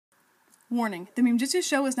Warning, the Memejutsu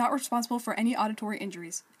Show is not responsible for any auditory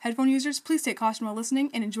injuries. Headphone users, please take caution while listening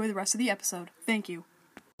and enjoy the rest of the episode. Thank you.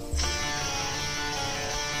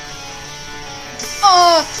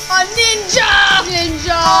 A ninja!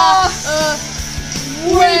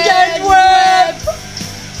 Weekend whip!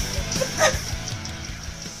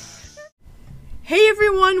 Hey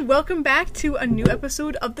everyone, welcome back to a new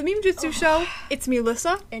episode of the Memejutsu Show. It's me,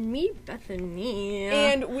 Lissa. And me, Bethany.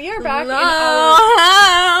 And we are back in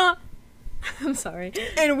our... I'm sorry.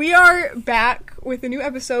 And we are back with a new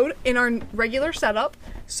episode in our regular setup.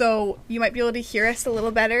 So you might be able to hear us a little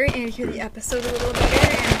better and hear the episode a little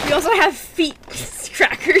better. And We also have feet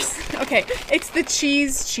crackers. okay, it's the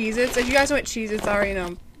Cheez-Its. If you guys know what Cheez-Its are, you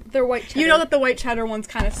know. They're white cheddar. You know that the white cheddar ones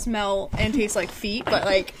kind of smell and taste like feet, but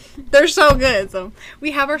like they're so good. So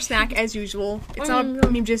we have our snack as usual. It's not a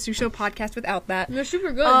Memejutsu Show podcast without that. They're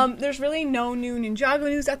super good. There's really no new Ninjago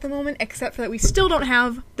news at the moment, except for that we still don't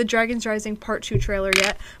have the Dragon's Rising Part 2 trailer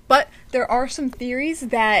yet. But there are some theories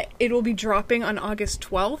that it will be dropping on August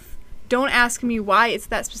 12th. Don't ask me why it's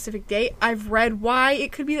that specific date. I've read why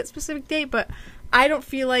it could be that specific date, but I don't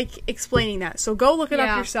feel like explaining that. So go look it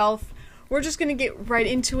up yourself. We're just gonna get right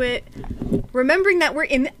into it. Remembering that we're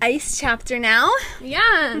in the Ice chapter now.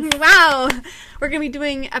 Yes. Wow. We're gonna be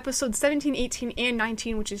doing episodes 17, 18, and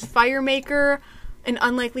 19, which is Firemaker, An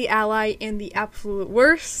Unlikely Ally, and The Absolute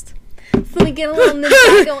Worst. So we get a little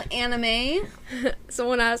Ninjago anime.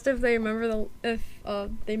 Someone asked if they remember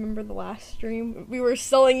the last stream. We were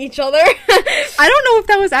selling each other. I don't know if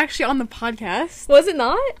that was actually on the podcast. Was it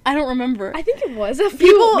not? I don't remember. I think it was.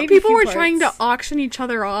 People were trying to auction each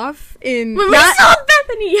other off in When we saw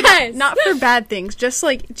Bethany, yes. not for bad things. Just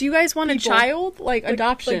like, do you guys want a child? Like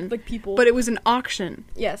adoption. Like people. But it was an auction.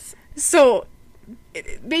 Yes. So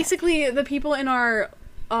basically, the people in our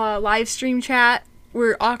live stream chat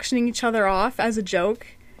were auctioning each other off as a joke,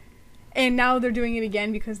 and now they're doing it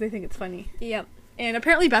again because they think it's funny. Yep. And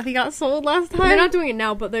apparently Bethy got sold last time. They're not doing it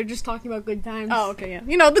now, but they're just talking about good times. Oh, okay, yeah.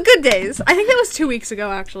 You know, the good days. I think that was 2 weeks ago,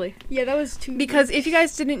 actually. Yeah, that was 2 Because if you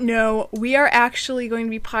guys didn't know, we are actually going to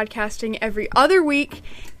be podcasting every other week,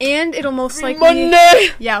 and it'll most likely...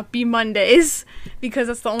 Monday! Yeah, be Mondays, because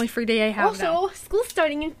that's the only free day I have now. Also, school's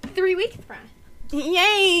starting in 3 weeks from now.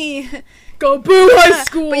 Yay! Go Boo High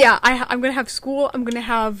School! But yeah, I'm gonna have school, I'm gonna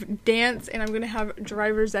have dance, and I'm gonna have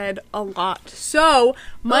driver's ed a lot. So,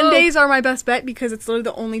 Mondays are my best bet because it's literally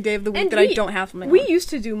the only day of the week that I don't have something We on. used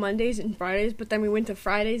to do Mondays and Fridays, but then we went to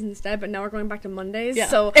Fridays instead, but now we're going back to Mondays. Yeah.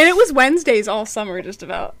 So And it was Wednesdays all summer, just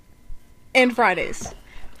about. And Fridays.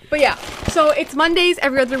 But yeah, so it's Mondays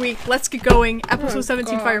every other week. Let's get going. Episode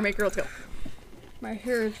 17, God. Firemaker, let's go. my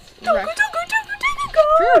hair is Go, wrecked. go.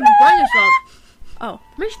 Turn brightness up. Oh,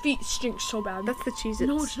 My feet stink so bad. that's the Cheez-Its.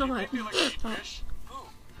 No, it's not. Maybe like fish. Who?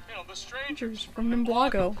 You know, the strangers. From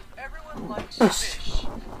Nimblago. Everyone likes fish.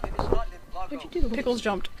 It is not Nimblago. What'd you do? Pickles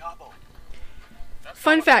jumped. Gobble. That's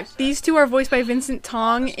Fun not fact, what these two are voiced by Vincent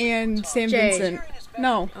Tong and Sam Jay. Vincent. it says.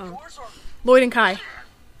 No, Yours or- Lloyd and Kai.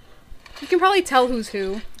 You can probably tell who's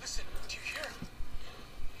who. Listen, do you hear?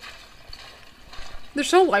 They're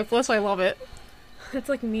so lifeless, I love it. That's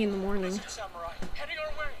like me in the morning. Listen, samurai. Heading our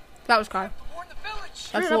way. That was Kai. To warn the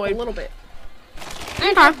village. That's Turn it up Lloyd. a little bit.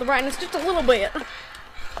 And turn up the brightness just a little bit.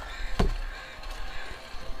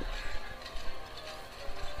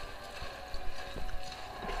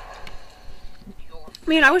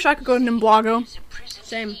 Man, I wish I could go to Nimblago.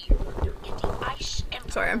 Same.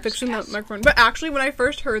 Sorry, I'm fixing the microphone. But actually, when I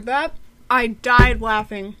first heard that, I died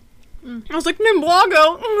laughing. I was like,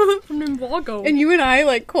 Nimblago! From Nimblago. And you and I,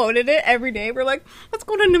 like, quoted it every day. We're like, let's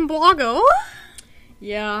go to Nimblago.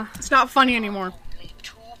 Yeah. It's not funny anymore. Only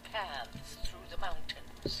 2 paths through the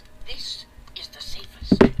mountains. This is the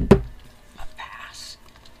safest. A pass.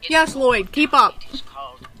 Yes, Lloyd, keep up. It is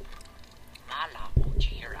called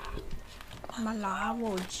Malawojira.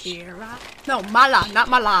 Malawojira. No, Mala, not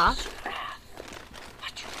Mala.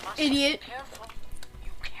 But you must Idiot. be careful.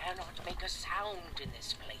 You cannot make a sound in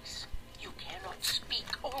this place. You cannot speak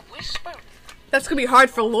or whisper. That's gonna be hard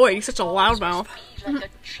for Lloyd. He's such a loudmouth. Be like a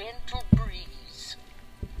gentle breeze.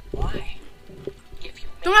 Why? If you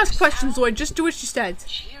Don't make ask a questions, sound, Lloyd. Just do what she said.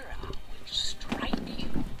 Jira will strike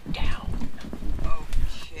you down.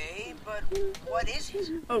 Okay, but what is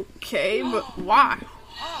it? Okay, but why?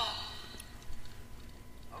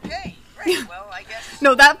 Okay, great. Well, I guess.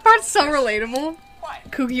 No, that part's so relatable.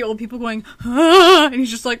 Quiet. Kooky old people going, ah, and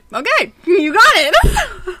he's just like, okay, you got it.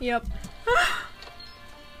 Yep.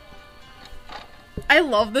 I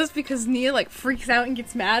love this because Nia like freaks out and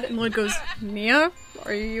gets mad, and Lloyd goes, Nia,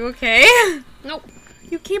 are you okay? Nope.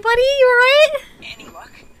 You okay, buddy? You alright? Any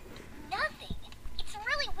luck? Nothing. It's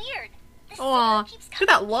really weird. The Aw, signal keeps look at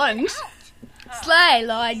that coming in lunge. and out. Slay,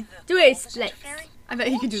 Lloyd. Do a split. I bet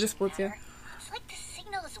he could do the splits, yeah. It's like the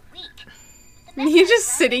signal is weak. And he's just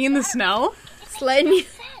sitting in the snow. Slay.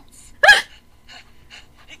 Sense.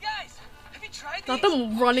 Hey guys, have you tried Not these?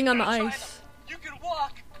 them running on the Try them. ice. You can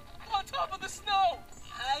walk on top of the snow.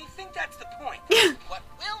 I think that's the point. What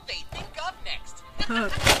will they think of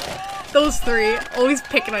next? Those three always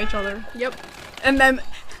picking at each other. Yep. And then,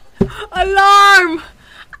 alarm!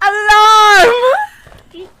 Alarm!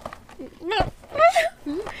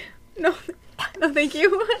 No, no, thank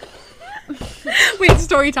you. Wait,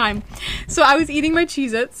 story time. So I was eating my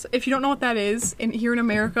Cheez-Its. If you don't know what that is, here in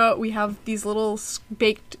America, we have these little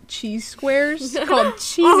baked cheese squares called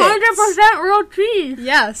Cheez-Its. 100% real cheese.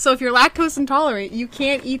 Yeah, so if you're lactose intolerant, you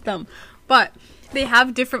can't eat them. But they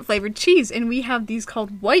have different flavored cheese, and we have these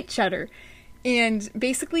called white cheddar. And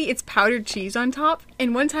basically, it's powdered cheese on top.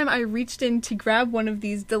 And one time I reached in to grab one of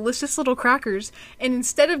these delicious little crackers, and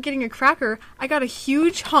instead of getting a cracker, I got a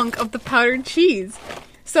huge hunk of the powdered cheese.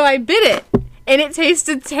 So I bit it, and it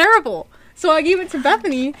tasted terrible. So I gave it to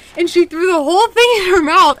Bethany, and she threw the whole thing in her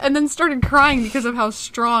mouth and then started crying because of how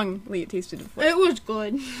strongly it tasted of foot. It was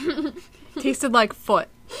good. Tasted like foot.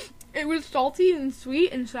 It was salty and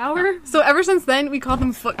sweet and sour. So ever since then, we call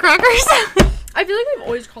them foot crackers. I feel like we've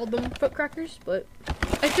always called them foot crackers, but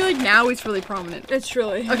I feel like now it's really prominent. it's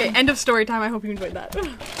really Okay, end of story time. I hope you enjoyed that.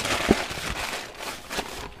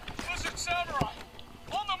 Lizard Samurai,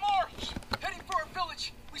 on the march, heading for our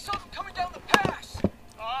village. We saw them coming down the pass.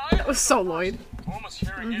 That was so Lloyd. Almost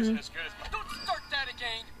hearing isn't as good as. Don't start that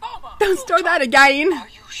again, Mama. Don't start that again. Are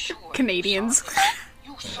you sure? Canadians.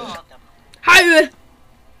 You saw them. Hi.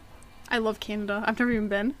 I love Canada. I've never even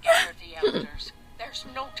been. Gather the elders. There's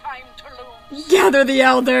no time to lose. Gather the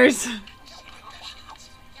elders.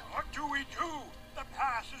 What do we do? The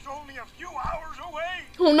pass is only a few hours away.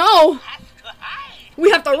 Oh no! Have to hide.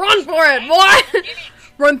 We have to run for it, boy!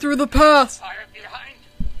 Run through the pass. Fire behind.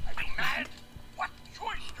 Are you mad? What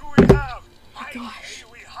choice do we have? I say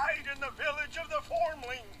we hide in the village of the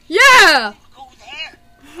Formling. Yeah! Go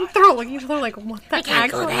there. They're all looking at each other like, what the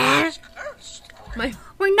heck? Cursed.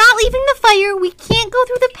 We're not leaving the fire. We can't go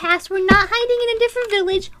through the pass. We're not hiding in a different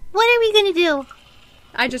village. What are we gonna do?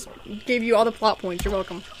 I just gave you all the plot points. You're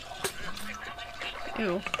welcome.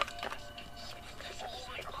 Ew.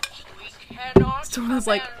 We cannot. Someone's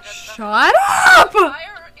like, abandon the shut up!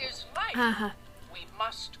 fire is life. Haha. We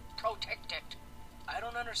must protect it. I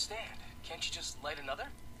don't understand. Can't you just light another?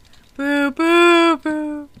 Boo, boo,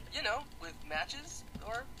 boo. You know, with matches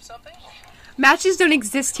or something? Matches don't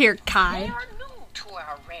exist here, They Kai. are new to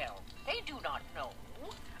our realm. They do not know.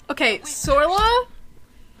 Okay, Sorla,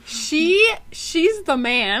 she's the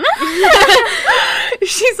man.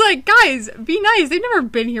 She's like, guys, be nice. They've never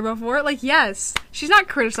been here before. Like, yes. She's not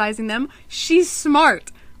criticizing them. She's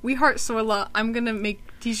smart. We heart Sorla. I'm gonna make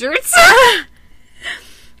t-shirts.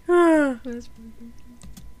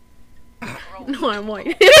 No, I'm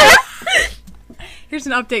white. Here's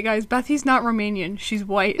an update, guys. Bethy's not Romanian. She's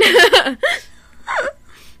white.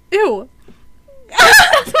 Ew.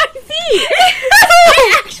 That's my feet!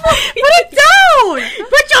 Put it down!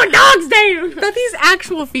 Put your dogs down! Bethy's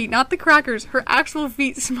actual feet, not the crackers. Her actual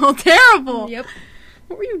feet smell terrible. Yep.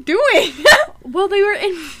 What were you doing? Well, they were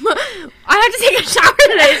in. I had to take a shower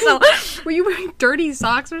today, so. Were you wearing dirty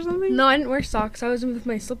socks or something? No, I didn't wear socks. I was with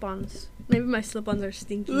my slip-ons. Maybe my slip-ons are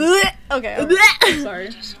stinky. Okay. I'm sorry.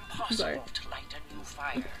 It is impossible Sorry. to light a new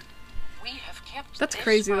fire. We have kept That's this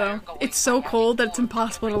crazy, fire though. going It's so by cold that it's every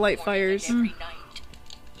impossible to morning light and fires. every night.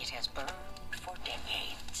 It has burned for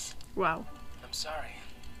decades. Wow. I'm sorry.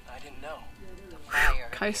 I didn't know. The fire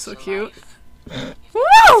Kai's is so cute. life. Woo!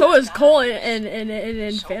 So is Cole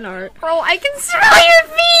in fan art. Bro, I can smell your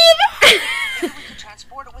feet! We can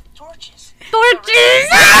transport it with torches. Torches!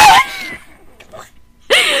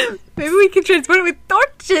 Maybe we can transport it with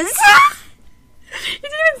torches. You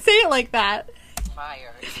didn't even say it like that.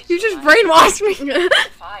 Fire is You just life. brainwashed me. You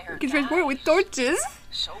Fire can transport it with torches.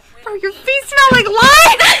 So will Bro, your feet smell like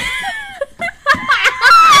lime!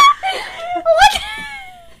 What?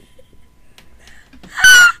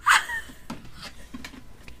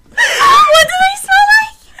 What do they smell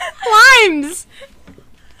like? Limes!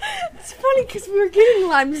 It's funny because we were getting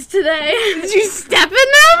limes today. Did you step in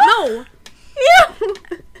them? No. Ew.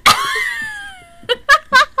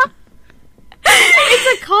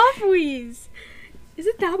 It's a cough wheeze. Is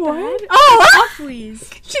it that bad? Oh! Cough wheeze.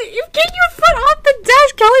 You get your foot off the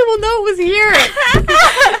desk. Kelly will know it was here.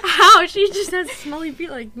 How? She just has smelly feet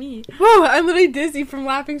like me. Whoa, I'm literally dizzy from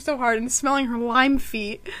laughing so hard and smelling her lime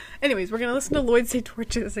feet. Anyways, we're gonna listen to Lloyd say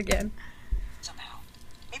torches again. somehow.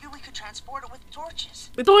 Maybe we could transport it with torches.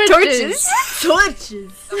 With Torches.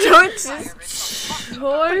 Torches.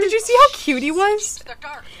 Did you see how cute he was? The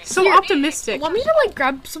darkness. So optimistic. Want me to like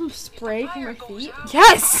grab some spray from my feet?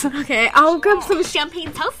 Yes. Okay, I'll grab some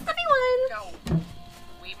champagne. Toast everyone. No.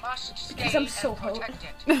 We must stay I'm so and hot. protect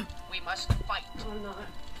it. We must fight. I'm not.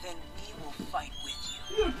 Then we will fight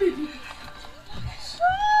with you.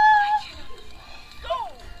 Go!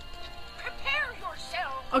 Prepare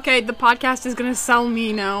yourself! Okay, the podcast is gonna sell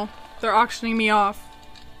me now. They're auctioning me off.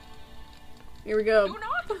 Here we Do go.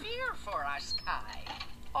 not fear for us, Kai.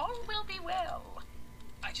 All will be well.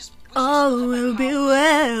 I just wish All I still had will my be powers.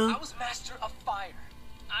 well. I was master of fire.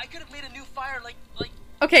 I could have made a new fire like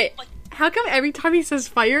Okay, how come every time he says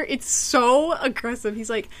fire, it's so aggressive? He's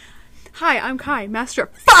like, "Hi, I'm Kai, master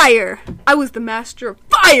of fire. I was the master of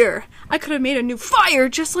fire. I could have made a new fire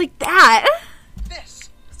just like that." this.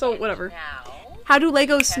 So whatever. Now, How do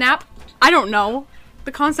Legos snap? I don't know.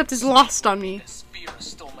 The concept is lost on me. This sphere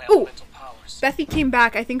stole my Ooh. elemental powers. Bethy came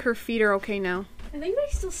back. I think her feet are okay now. I think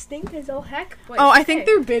they still stink as all heck. But Oh, I think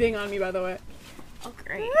they're bidding on me, by the way. Oh,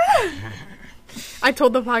 great. I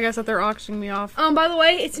told the podcast that they're auctioning me off. By the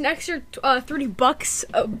way, it's an extra $30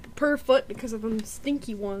 per foot because of them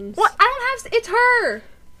stinky ones. What? I don't have. It's her.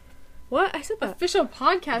 What? I said that. Official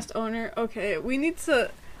podcast owner. Okay, we need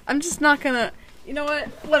to. I'm just not gonna. You know what?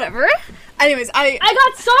 Whatever. Anyways, I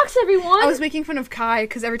got socks, everyone. I was making fun of Kai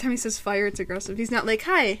because every time he says fire, it's aggressive. He's not like,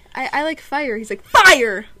 "Hi, I like fire." He's like,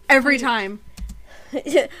 "Fire!" every time.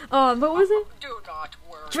 What was it? do not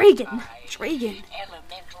worry. Dragon. Kai. Dragon.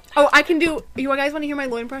 Elemental Oh, I can do. You guys want to hear my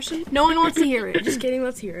Lloyd impression? No one wants to hear it. Just kidding.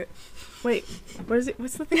 Let's hear it. Wait, what is it?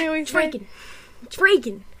 What's the thing I always say? Dragon.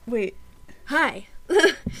 Dragon. Wait. Hi.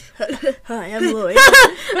 Hi, I'm Lloyd.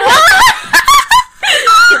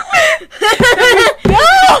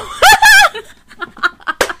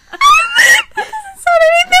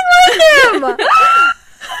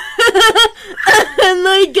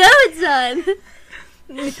 Lloyd Garmadon.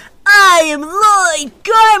 I am Lloyd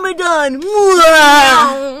Garmadon.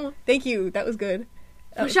 Thank you. That was good.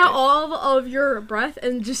 Push out all of your breath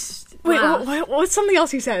and just Wait, laugh. what's something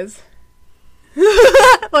else he says?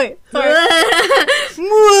 Wait, sorry.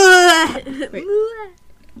 Wait.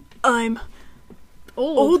 I'm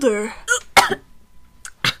older.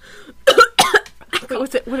 Wait,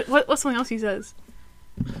 what's it? What's something else he says?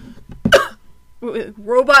 Wait,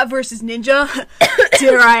 robot versus ninja?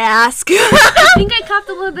 Dare I ask? I think I coughed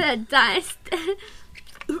a little bit of dust.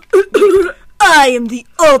 I am the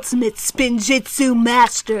ultimate spinjitzu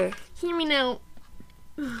master. Hear me now.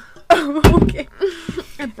 Okay.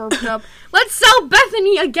 I burped up. Let's sell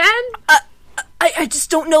Bethany again. I just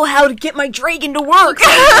don't know how to get my dragon to work.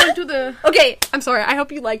 To the Okay, I'm sorry. I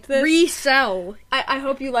hope you liked this. resell. I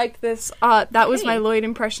hope you liked this. That was my Hey. Lloyd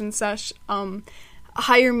impression sesh.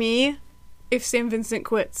 Hire me if Sam Vincent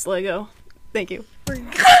quits Lego. Thank you.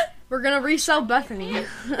 We're gonna resell Bethany.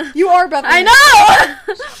 You are Bethany. I know.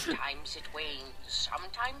 Sometimes it wanes,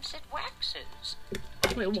 sometimes it waxes.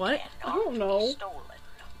 Wait, what? I don't know. Stolen.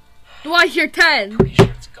 Do I hear 10? Pretty sure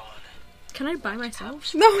it's gone. Can I buy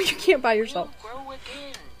myself? No, you can't buy yourself. Will grow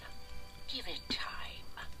again. Give it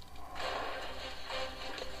time.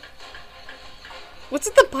 What's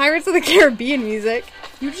with the Pirates of the Caribbean music?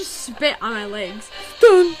 You just spit on my legs.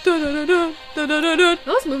 Dun, dun, dun, dun, dun, dun, dun, dun.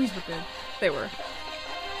 Those movies were good. They were.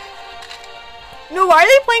 No, why are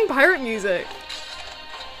they playing pirate music?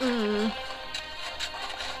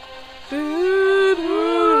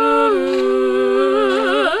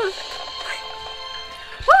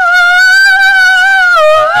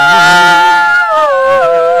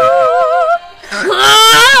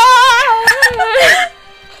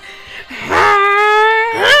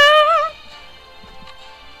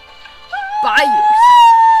 Buy yours.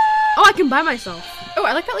 Oh, I can buy myself. Oh,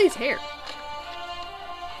 I like that lady's hair.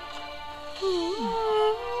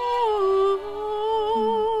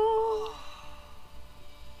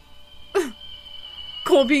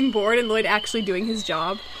 Cole being bored and Lloyd actually doing his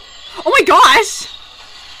job. Oh my gosh!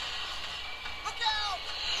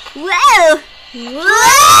 Whoa! Whoa!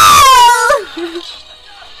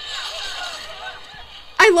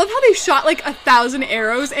 I love how they shot like 1,000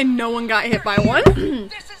 arrows and no one got hit by one.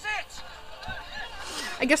 This is it!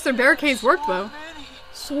 I guess their barricades worked though.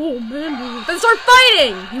 So many. Then start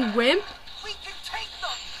fighting, you wimp. We can take them!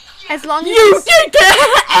 As long as You can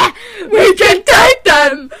we can take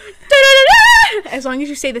them. as long as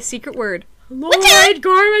you say the secret word. Lloyd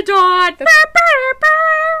Garmadon.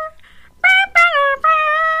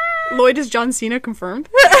 Lloyd is John Cena confirmed.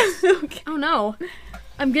 Okay. Oh no,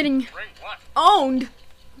 I'm getting Bring what? owned.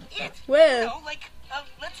 It! Well. No, like,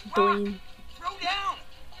 let's rock! Doing. Throw down!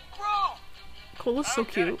 Bro! Cole is so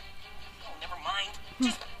Okay. cute. Oh, never mind.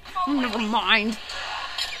 Never mind.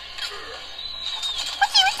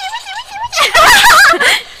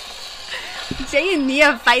 Jay and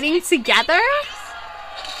Nia fighting together?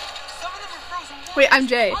 Wait, I'm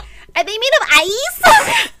Jay. Are they made of ice?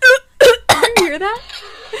 Can you hear that?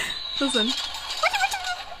 Listen.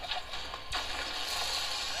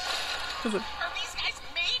 Listen.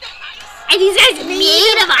 Are these guys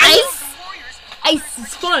made of ice? Ice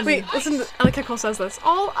is fun. Wait, listen. I like how Cole says this.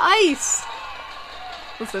 All ice.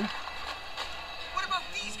 Listen. What about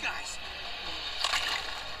these guys?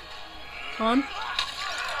 On.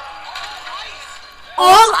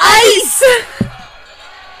 all ice!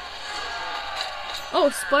 Oh,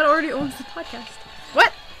 Spud already owns the podcast.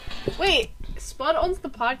 What? Wait, Spud owns the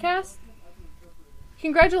podcast?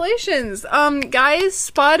 Congratulations. Guys,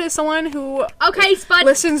 Spud is someone who Okay, Spud.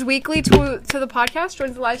 listens weekly to the podcast,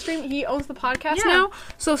 joins the live stream. He owns the podcast Yeah. now.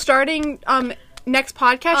 So starting next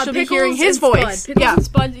podcast, you'll be Pickles hearing his and Spud. voice. Pickles Yeah. and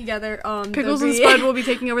Spud together. Pickles they'll and be- Spud will be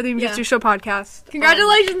taking over the Yeah. Mujitsu Show podcast.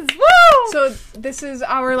 Congratulations! Woo! So this is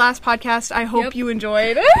our last podcast. I hope Yep. you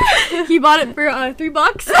enjoyed. He bought it for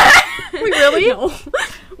 $3. Wait, really? No.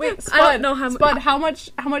 Wait, Spud, I don't know how much. Spud,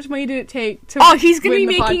 how much money did it take to Oh, he's gonna win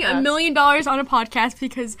be the making podcast? $1 million on a podcast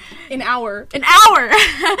because an hour. an hour.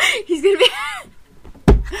 He's gonna be.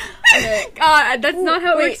 Okay. That's not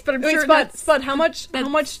how it works, but I'm sure Spud, that's. Spud, how much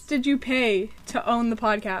that's- did you pay to own the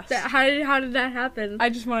podcast? How did that happen? I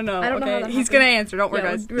just want to know. I don't know okay? how that He's happened. gonna answer. Don't worry,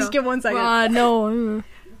 Yeah, guys. yeah. Just give 1 second. No.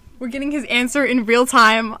 We're getting his answer in real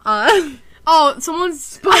time. Oh, someone's.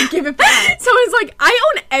 Spud, give it back. Someone's like,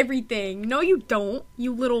 I own everything. No, you don't.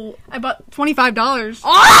 You little. I bought $25.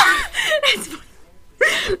 Oh! That's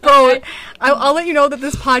Bro, I'll let you know that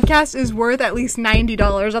this podcast is worth at least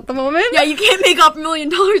 $90 at the moment. Yeah, you can't make up $1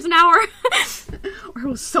 million an hour. Or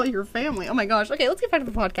we'll sell your family. Oh my gosh. Okay, let's get back to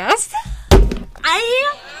the podcast.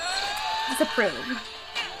 I disapprove.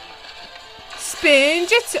 Spin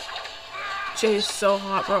Jitsu. Jay's so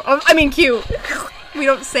hot, bro. Oh, I mean, cute. We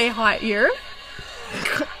don't say hot here.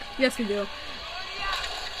 Yes, we do.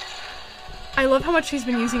 I love how much he's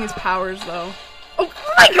been using his powers, though. Oh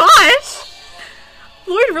my gosh!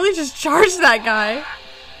 Lloyd really just charged that guy.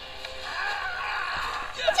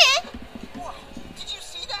 Whoa, did you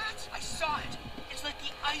see that? I saw it. It's like the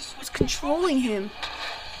ice was Controlling him.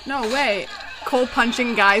 No way. Cole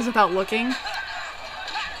punching guys without looking.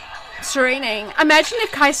 Straining. Imagine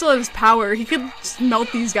if Kai still had his power. He could just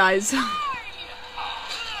melt these guys.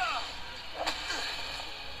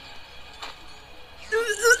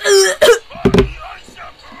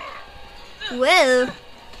 Whoa.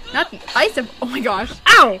 Not the ice of. Oh my gosh.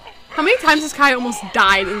 Ow! How many times has Kai almost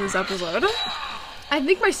died in this episode? I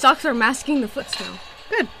think my socks are masking the foots now.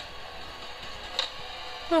 Good.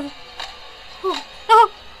 Oh. Oh.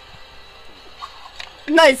 Oh.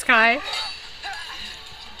 Nice, Kai.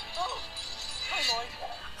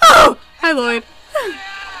 Oh! Hi, Lloyd.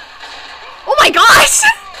 Oh my gosh!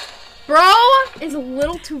 Bro! It's a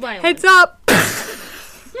little too violent. Heads up!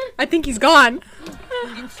 I think he's gone.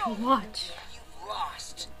 Watch. You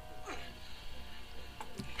lost.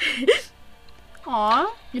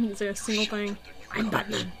 Aw. You didn't say a single thing. I'm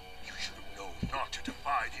Batman. You should have known not to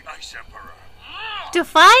defy the Ice Emperor.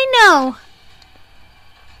 Defy no.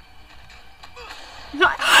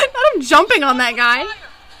 Not him jumping on that guy.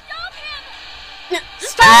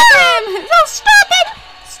 Stop him! No, stop it!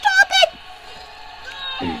 Stop it!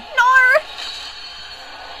 No!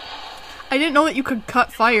 I didn't know that you could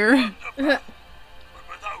cut fire. But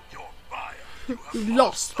without your fire, you have You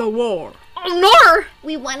lost the war. Oh,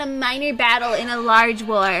 We won a minor battle in a large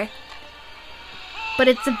war. But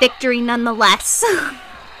it's a victory nonetheless.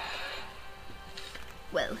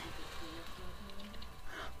 Well,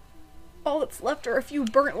 All that's left are a few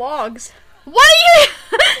burnt logs. What are you?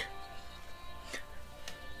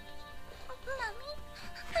 Mommy,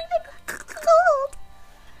 I'm cold.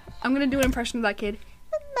 I'm gonna do an impression of that kid.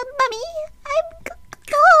 Mommy, I'm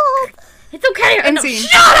cold. It's okay. End No, scene.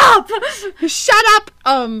 shut up. Shut up!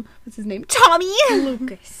 What's his name? Tommy.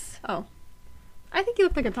 Lucas. Oh. I think you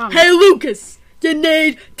look like a Tommy. Hey, Lucas. You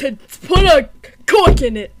need to put a cork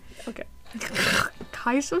in it. Okay.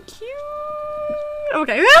 Kai's so cute.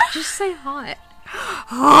 Okay. Just say hot.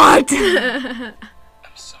 Hot! I'm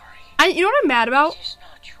sorry. You know what I'm mad about? It's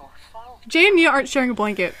not your fault. Jay and Nia aren't sharing a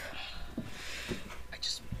blanket. I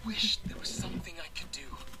just wish there was something I could do.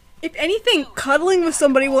 If anything, cuddling with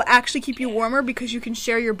somebody will actually keep you warmer because you can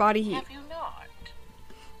share your body heat. Have you not?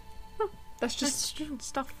 That's just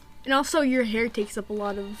stuff. And also, your hair takes up a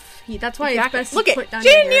lot of heat. That's why Exactly. it's best Look to at put down Jay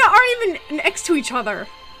your and hair. Nia aren't even next to each other.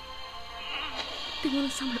 They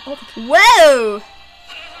want to sound all the time. Whoa!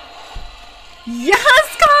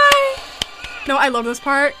 Yes, Kai! No, I love this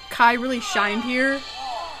part. Kai really shined here.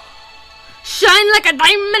 Shine like a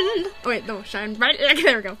diamond. Oh, wait, no, shine bright.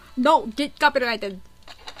 There we go. No, get copyrighted.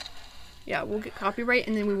 Yeah, we'll get copyright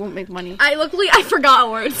and then we won't make money. Luckily I forgot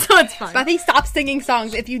a word, so it's fine. Bethany, stop singing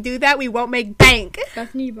songs. If you do that, we won't make bank.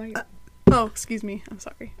 Bethany, bye. Oh, excuse me. I'm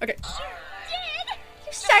sorry. Okay.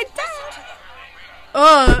 You said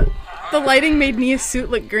that. The lighting made Nia's suit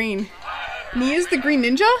look green. Nia's the green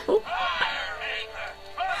ninja? Oh.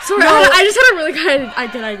 Sorry, No. I just had a really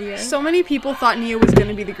good idea. So many people thought Nia was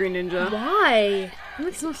gonna be the green ninja. Why? That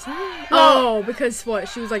makes no sense. Oh, because what?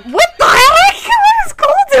 She was like What the heck? What is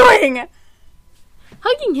Cole doing?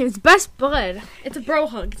 hugging his best bud. It's a bro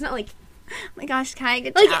hug. It's not like Oh my gosh, Kai,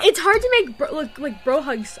 good like job. it's hard to make look like bro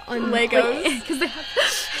hugs on Legos. because they have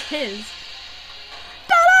his.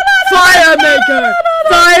 Fire maker!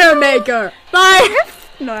 Fire maker! Fire!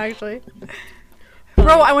 No, actually.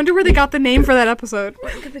 Bro, I wonder where they got the name for that episode.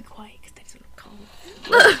 I'm gonna be quiet because that's what I'm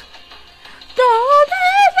calling.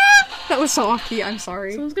 That was so off key, I'm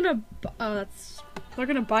sorry. Someone's gonna. Oh, that's. They're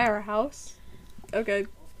gonna buy our house? Okay.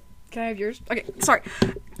 Can I have yours? Okay, sorry.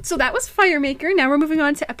 So that was Firemaker. Now we're moving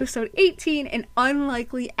on to episode 18, An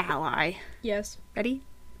Unlikely Ally. Yes. Ready?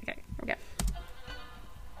 Okay, okay.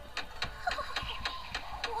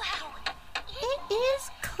 Wow, it is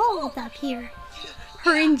cold up here.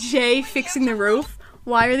 Her and Jay fixing the roof.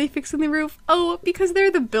 Why are they fixing the roof? Oh, because they're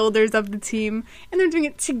the builders of the team, and they're doing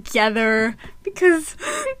it together. Because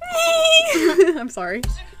I'm sorry.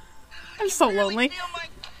 I'm so lonely.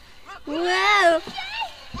 Whoa, Jay!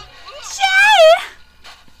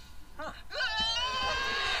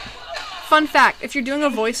 Fun fact: if you're doing a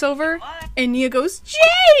voiceover and Nia goes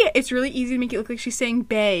Jay, it's really easy to make it look like she's saying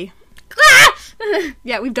Bay.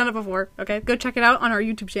 Yeah, we've done it before. Okay, go check it out on our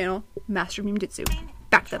YouTube channel, Master Meme Jitsu.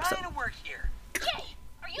 Back to the episode. Trying to work here. Jay,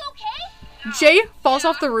 are you okay? Jay falls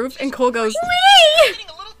off the roof and Cole goes, Getting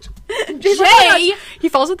a little Jay! He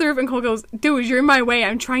falls off the roof and Cole goes, dude, you're in my way.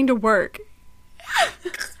 I'm trying to work.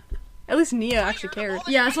 At least Nia actually cared.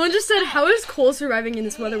 Yeah, someone just said, "How is Cole surviving in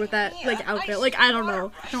this weather with that like outfit?" Like I don't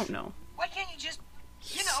know. I don't know. Why can't you just,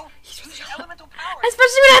 use your elemental power?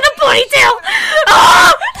 Especially when I had a ponytail.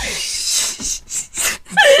 Ah!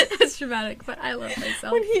 That's dramatic, but I love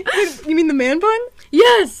myself. You mean the man bun?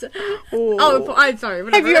 Yes. Oh. Oh, I'm sorry.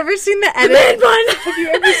 Whatever. Have you ever seen the The edit? man bun? Have you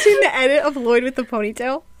ever seen the edit of Lloyd with the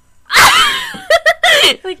ponytail?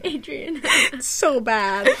 Like Adrian. It's so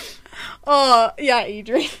bad. Oh, yeah,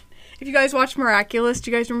 Adrian. If you guys watch Miraculous, do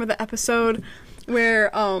you guys remember the episode where,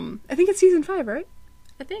 I think it's season 5, right?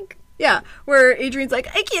 I think. Yeah, where Adrian's like,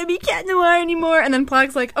 I can't be Cat Noir anymore, and then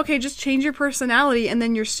Plag's like, okay, just change your personality, and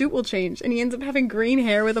then your suit will change, and he ends up having green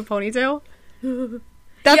hair with a ponytail.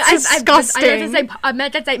 That's disgusting. I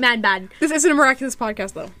meant to say man bad. This isn't a Miraculous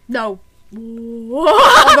podcast, though. No.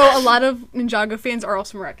 Although a lot of Ninjago fans are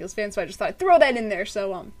also Miraculous fans, so I just thought I'd throw that in there, so,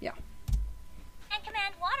 yeah. And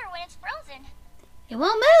command water when it's frozen. It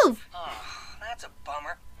won't move. Oh, that's a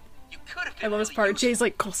bummer. You could have been I love this really part. useful. Jay's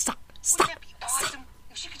like, Cole, stop, stop, Wouldn't that be stop. awesome?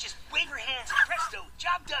 If she could just wave her hands and presto,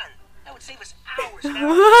 job done. That would save us hours and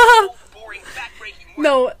hours of so boring, back-breaking work.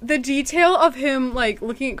 No, the detail of him, like,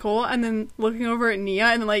 looking at Cole and then looking over at Nia,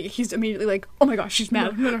 and then, like, he's immediately like, oh my gosh, she's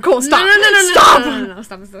mad. Cole, stop. Stop. No,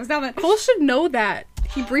 stop it. Cole should know that.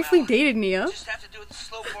 He briefly dated Nia. Just have to do it the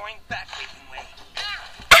slow, boring, back-breaking way.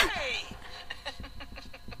 Hey!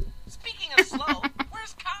 Speaking of slow,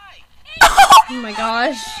 where's Kai? Oh my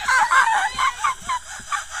gosh.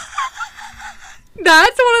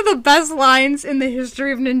 That's one of the best lines in the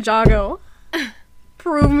history of Ninjago.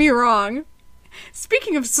 Prove me wrong.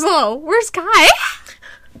 Speaking of slow, where's Kai?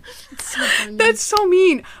 So funny. That's so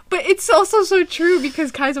mean. But it's also so true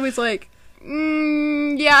because Kai's always like,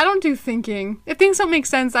 yeah, I don't do thinking. If things don't make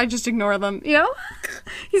sense, I just ignore them, you know?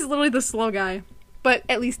 He's literally the slow guy. But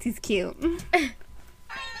at least he's cute. Kai,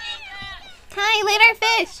 light our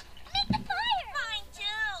fish. Make the fire! Mine too!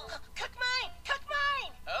 Cook mine! Cook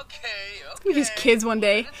mine! Okay. We're just kids one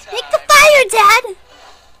day. Make the fire, Dad.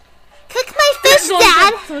 Cook my fish,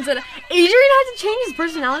 Dad. Someone said Adrian had to change his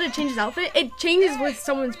personality to change his outfit. It changes with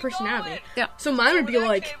someone's personality. Yeah. So mine would be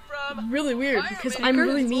like really weird because I'm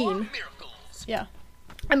really mean. Miracles. Yeah.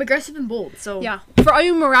 I'm aggressive and bold. So Yeah. For all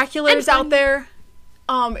you miraculars And fun. out there,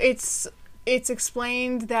 it's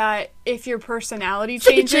explained that if your personality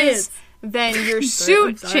changes, then your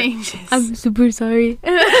suit sorry. changes. I'm super sorry. Who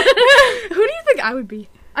do you think I would be?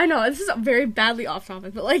 I know this is very badly off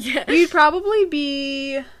topic, but like You'd probably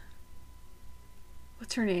be,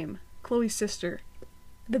 what's her name? Chloe's sister.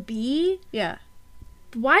 the bee. Yeah.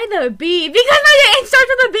 Why the bee? Because my name starts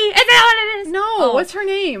with a bee. Is that what it is? No, Oh. what's her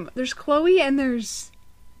name? There's Chloe and there's,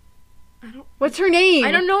 I don't- what's her name?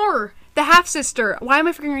 I don't know her. The half-sister. Why am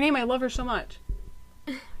I forgetting her name? I love her so much.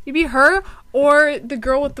 You'd be her or the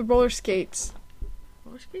girl with the roller skates.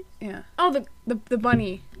 Roller skates? Yeah. Oh, The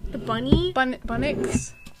bunny. the bunny?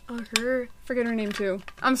 Bunnix. Oh, her. Forget her name too.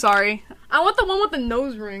 I'm sorry. I want the one with the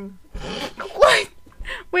nose ring. What?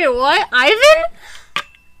 Wait, what? Ivan?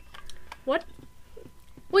 What?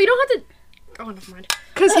 Well, you don't have to... Oh, never mind.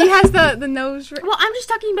 Because he has the nose. Well, I'm just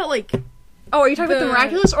talking about, like, Oh, are you talking about the The-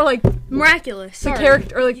 miraculous or like miraculous. the Sorry.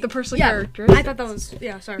 character or like the personal Yeah, characters? I thought that was...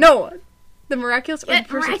 Yeah, sorry. No, the miraculous or Yeah, the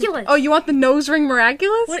personal. miraculous. Oh, you want the nose ring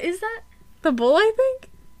miraculous? What is that? The bull, I think.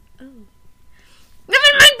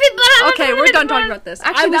 Okay, Okay, we're done talking about this.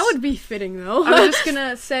 Actually, that would be fitting, though. I was just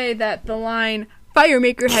gonna say that the line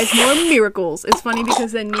 "Firemaker has more miracles" is funny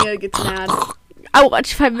because then Nia gets mad. I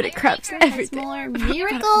watch 5 Minute Crafts every day. More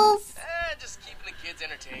miracles. Just keeping the kids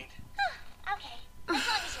entertained. Okay, as long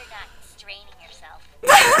as you're not straining yourself.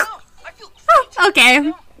 No, I feel great.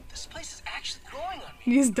 Okay, This place is actually growing on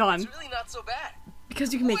me. he's done. It's really not so bad.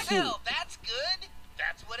 Because you can make heat. Well, that's good.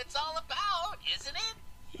 That's what it's all about, isn't it?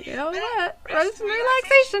 You know what? Rest and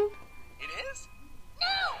relaxation. It is? No,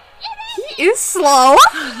 it isn't. He is slow.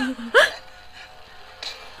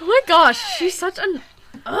 Oh my gosh, she's such an...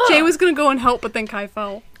 Jay was gonna go and help, but then Kai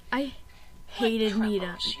fell. I hated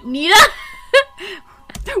Nita. Nita?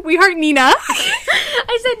 We heard Nina.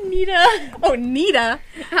 I said Nita. Oh, Nita.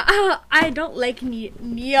 I don't like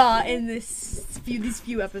Nia in these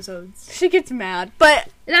few episodes. She gets mad, but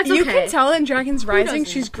That's you okay. can tell in Dragon's Rising doesn't?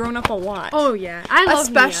 she's grown up a lot. Oh yeah, I love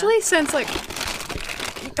Especially since like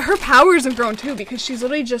her powers have grown too because she's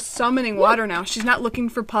literally just summoning water now. She's not looking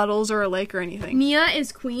for puddles or a lake or anything. Nia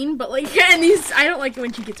is queen, but like and these I don't like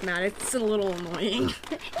when she gets mad. It's a little annoying.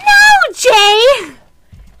 No, Jay.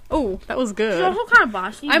 Oh, that was She's good. also kind of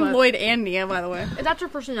bossy. I'm but Lloyd and Nia, by the way. That's her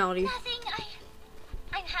personality. Nothing.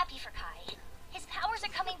 I'm happy for Kai. His powers are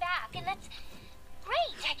coming back, and that's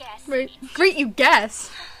great, I guess. Right. Great, you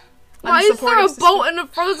guess. Why is there a boat in a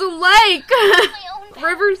frozen lake? My own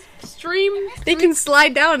River, stream. They can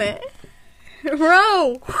slide down it.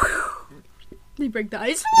 Row. They break the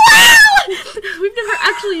ice. We've never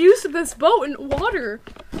actually used this boat in water.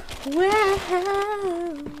 Well.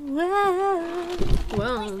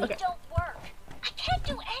 Well, They don't work. I can't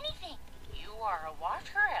do anything. You are a water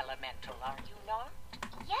elemental, are you not?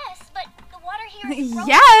 Yes, but the water here is frozen.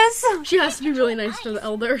 Yes. she has to be really nice to the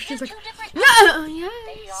elder. She's They're like, two different no, They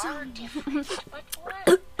yes. are different, but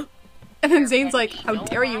well. And then Zane's like, "How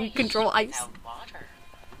dare you control ice?" without water.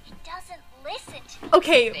 He doesn't listen to me.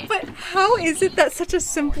 Okay, but how is it that such a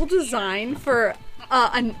simple design for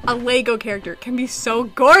a Lego character can be so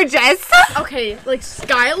gorgeous? Okay, like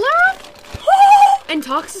Skylar and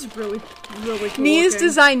Tox is really, really cool. Nia's looking.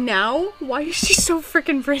 design now? Why is she so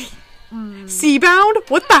freaking pretty? Seabound?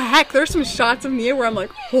 What the heck? There's some shots of Nia where I'm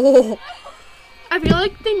like, oh. I feel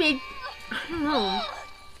like they made. I don't know.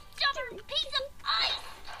 Stubborn piece of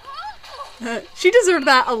ice. She deserved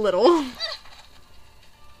that a little. That's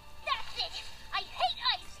it. I hate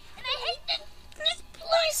ice, and I hate this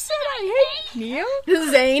place that I hate. Nia?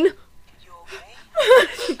 Zane. You okay?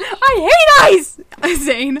 I hate ice!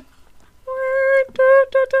 Zane.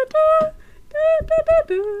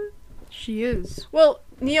 She is. Well,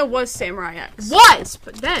 Nia was Samurai X. Was,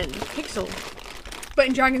 but then Pixel. But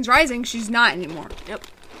in Dragon's Rising, she's not anymore. Yep.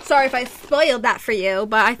 Sorry if I spoiled that for you,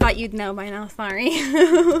 but I thought you'd know by now. Sorry.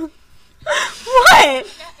 What?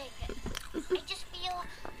 Nothing. I just feel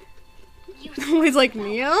useless. He's like,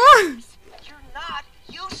 Nia? You're not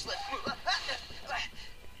useless.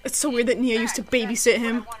 It's so weird that Nia used to babysit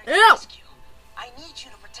him. I need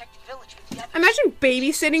you to protect the village with the others. Imagine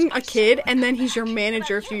babysitting a kid and then he's your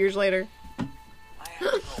manager a few years later. I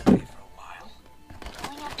have to go away for a while.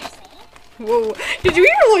 Going after Zane? Whoa. Did you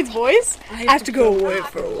hear Lloyd's voice? I have to go away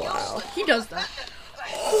for a while. He does that.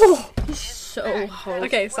 He's so hot.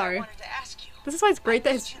 Okay, I sorry. wanted to ask you. This is why it's great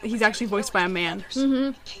that he's actually voiced by a man.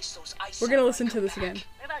 In case those ice We're gonna listen to this again.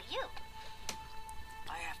 What about you?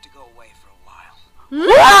 I have to go away for a while.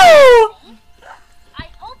 Whoa! I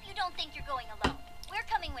hope you don't think you're going alone. We're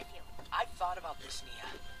coming with you. I've thought about this, Nia.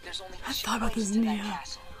 There's only two thought about ways this, to that Nia.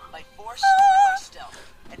 castle. By force or by stealth.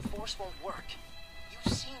 And force won't work.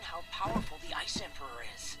 You've seen how powerful the Ice Emperor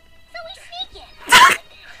is. So we sneak in. Like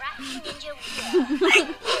crafty ninja we are.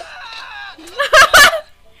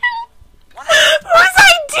 Whose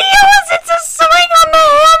idea was it to swing on the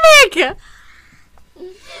hammock?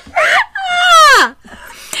 Ah!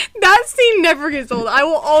 That scene never gets old. I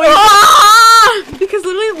will always because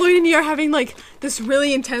literally Lloyd and you are having like this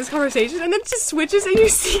really intense conversation and then it just switches and you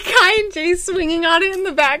see Kai and Jay swinging on it in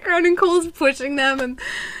the background and Cole's pushing them and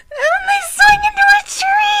then they swing into a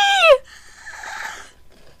tree.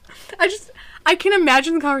 I can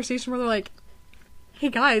imagine the conversation where they're like, hey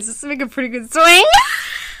guys, this would make a pretty good swing.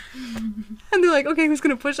 And they're like, okay, who's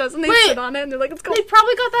gonna push us? And they sit on it and they're like, let's go. They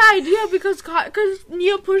probably got that idea because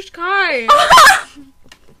Nia pushed Kai.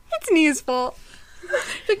 It's Nia's fault.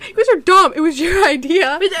 Like, you guys are dumb. It was your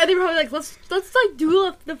idea. But they were probably like, let's like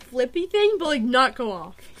do the flippy thing, but like not go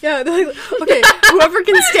off. Yeah, they're like, okay, whoever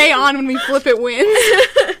can stay on when we flip it wins.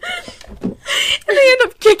 And they end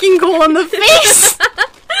up kicking Cole in the face. That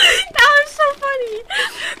was so funny.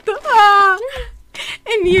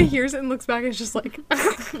 And Nia hears it and looks back and is just like,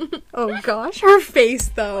 oh gosh, her face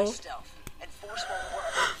though. Stealth and force won't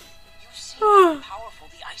work. You've seen how powerful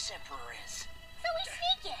the Ice Emperor is. So we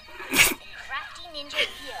sneak in. Crafty ninja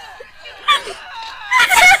here.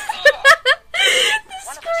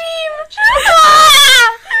 Scream!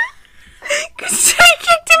 Cause I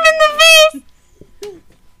kicked him in the face!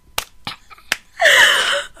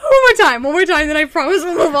 One more time, then I promise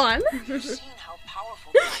we'll move on. You've seen how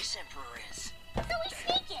powerful the Ice Emperor is. So we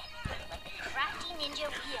sneak in. Like the crafty ninja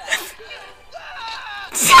here.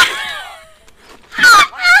 Linus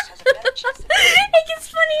has a better chance than It gets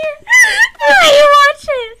funnier when you watch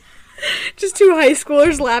it. Just two high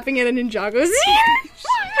schoolers laughing at a Ninjago scene.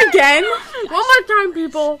 Again. One more time,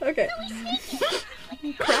 people. Okay.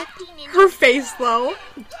 Crafty ninja. Her face though.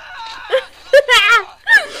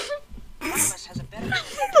 Linus has a better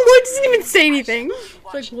chance than The Lord doesn't even say anything.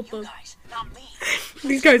 watching what you the- guys, not me.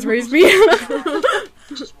 These guys raised me.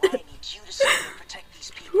 Which is why I need you to save and protect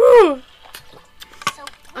these people. Whew. So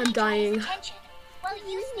I'm we draw his dying. attention while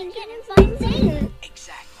you sneak in and find Zane.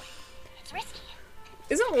 Exactly. It's risky.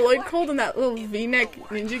 Isn't Lloyd cold in that little V-neck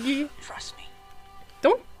ninja gi? Trust me.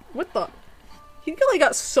 Don't. What the? He like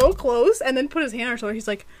got so close and then put his hand on her shoulder. He's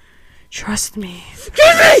like, trust me.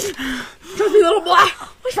 Trust me, little boy.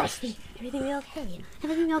 Trust me. Everything will be okay.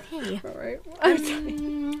 Everything will be okay. Alright.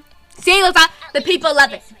 See, Lisa, the people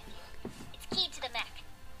love it. This with you. It's key to the mech.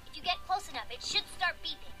 If you get close enough, it should start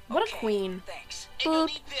beeping. What a queen. Thanks. And you'll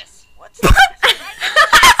need this. What's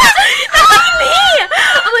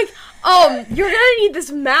I'm like, you're gonna need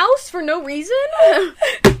this mouse for no reason?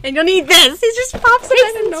 And you'll need this. He just pops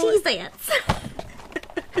it out of nowhere. Cheese dance.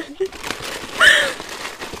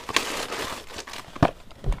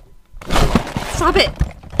 Stop it.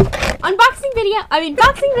 Unboxing video.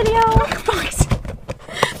 Boxing video.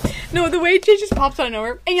 No, the way Jay just pops out of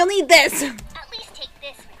nowhere. And you'll need this. At least take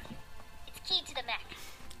this with you. It's key to the mech.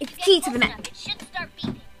 It's If you key get to the close mech. enough, it should start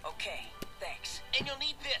beeping. Okay, thanks. And you'll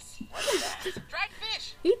need this. What's that? Dried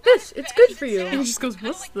fish. Eat this. It's good for you. And he just goes,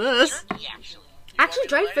 what's this? Turkey, actually. Actually,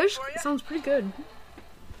 dried fish sounds pretty good.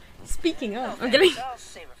 Speaking of, I'm kidding. I'll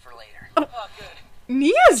save it for later. Oh, good.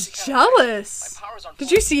 Nia's jealous. Power's on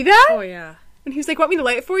Did you see that? Oh yeah. And he was like, want me to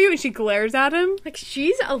light it for you? And she glares at him. Like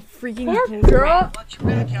she's a freaking Poor girl. Watch your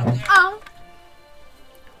back out there. Oh.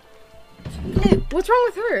 What's wrong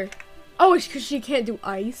with her? Oh, it's because she can't do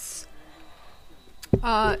ice.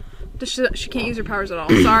 She can't use her powers at all.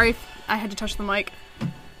 Sorry, I had to touch the mic.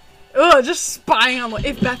 Ugh, just spying on Lloyd.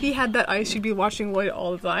 If Bethy had that ice, she'd be watching Lloyd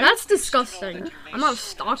all the time. That's disgusting. I'm not a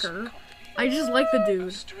stalker. I just like the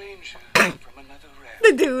dude. Stranger from another realm.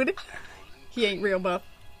 the dude. He ain't real buff.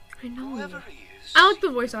 I know. Whoever he is, I like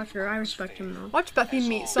the voice actor. I respect him though. Watch Bethy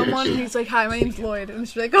meet someone and he's like, hi, my name's Lloyd. And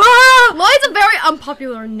she's like, ah! Lloyd's a very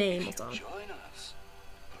unpopular name. Also. join us.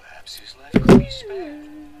 Perhaps his life could be spared.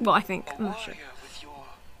 Well, I think. A I'm not sure. warrior with your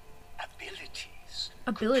abilities.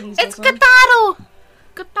 Abilities. It's also. Kataro.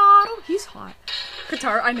 Kataro. He's hot.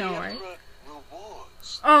 Qatar, I know, right?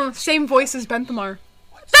 Rewards. Oh, same voice as Benthamar.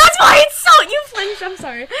 That's why it's so. You flinched. I'm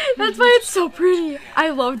sorry. That's why it's so pretty. I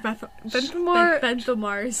loved Benthamar.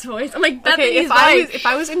 Benthamar's voice. I'm like, Okay, Bethany's if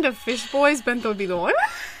I was into Fish Boys, Bentho would be the one.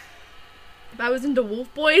 if I was into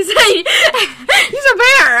Wolf Boys. He's a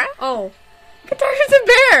bear. Oh, Qatar's a I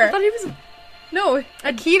bear. thought he was. No,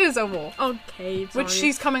 Akita's a wolf, Okay, which sorry.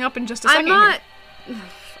 she's coming up in just a I'm second. not.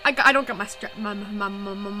 I don't get my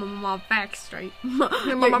back straight.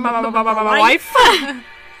 My wife.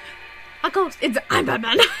 A ghost. I'm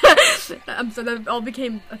Batman. So that all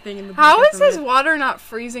became a thing in the. How book is for his me. water not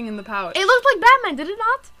freezing in the pouch? It looked like Batman, did it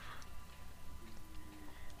not?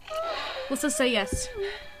 Let's just say yes.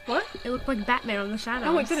 What? It looked like Batman on the shadows.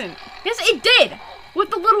 No, it didn't. Yes, it did. With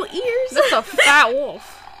the little ears. That's a fat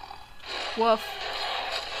wolf. Woof.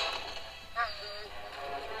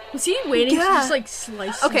 Was he waiting to Yeah. just like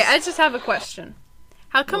slice? Okay, I just have a question.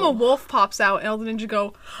 How come a wolf pops out and all the ninja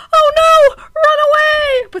go, oh no, run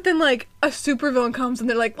away! But then like a supervillain comes and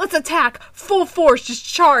they're like, let's attack, full force, just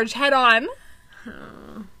charge, head on.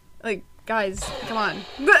 Like, guys, come on.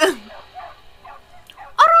 Wow.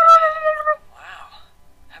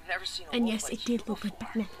 I've never seen a And wolf yes, like it you did look like before.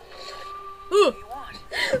 Batman. Ooh, What do you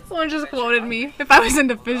want? someone just quoted me. If I was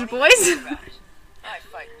into Fish Boys. About it. I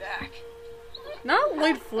fight back. Not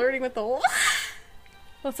Lloyd flirting with the wolf.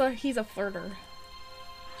 He's a flirter.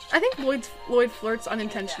 I think Lloyd flirts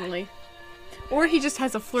unintentionally. Or he just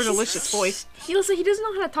has a flirtalicious voice. He doesn't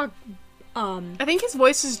know how to talk. I think his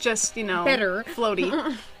voice is just, Better.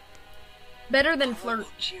 floaty. Better than flirt.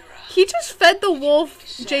 Gojira. He just fed the wolf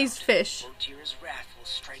Jay's fish. Gojira's wrath will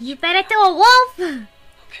strike You fed it to a wolf?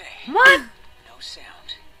 Okay. What? No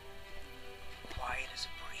sound. Quiet as a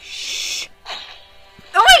breeze.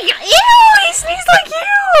 Oh my god! Ew! He sneezed like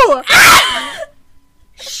you!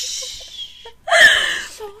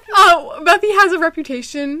 Oh, Buffy has a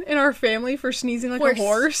reputation in our family for sneezing like a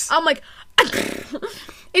horse. I'm like,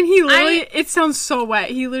 And he literally, it sounds so wet.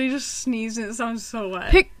 He literally just sneezed and it sounds so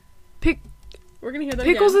wet. We're gonna hear that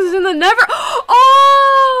Pickles again. is in the never.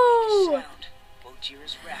 Oh! Sound.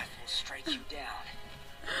 Gojira's wrath will strike you down.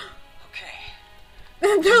 Okay.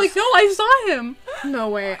 They're like, no, I saw him. No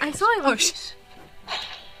way. I saw him. Oh, Please.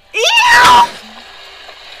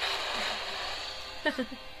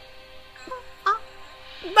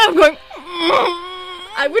 I'm going.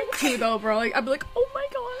 I would too though, bro. Like, I'd be like, oh my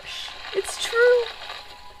gosh, it's true.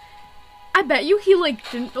 I bet you he like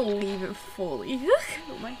didn't believe it fully.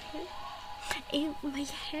 Oh, my hair. Ew, my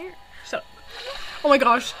hair. So, oh my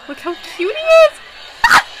gosh, look how cute he is.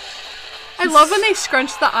 I love when they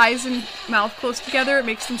scrunch the eyes and mouth close together. It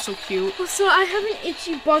makes them so cute. So I have an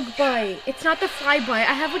itchy bug bite. It's not the fly bite.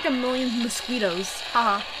 I have like 1 million mosquitoes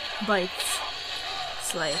Haha. bites.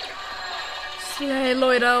 Slay,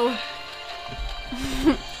 Lloydo.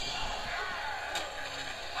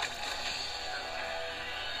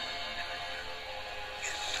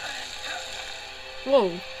 Whoa.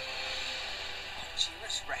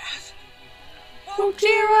 Gojira's wrath.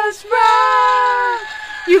 Gojira's wrath.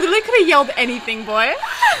 You literally could have yelled anything, boy.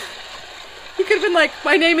 You could have been like,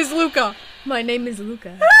 "My name is Luca." My name is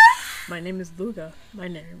Luca. My name is Luca. My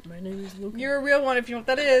name is Luca. You're a real one if you know what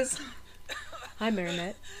that is. Hi,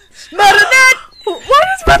 Marinette. Marinette! Why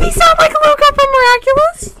does Buffy sound like Luca from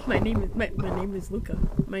Miraculous? My name is Luca.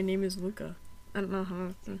 My name is Luca. I don't know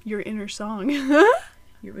how. Your inner song.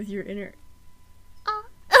 You're with your inner.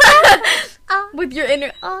 Oh, With your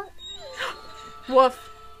inner. oh. Woof.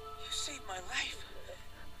 You saved my life.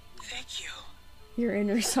 Thank you, Your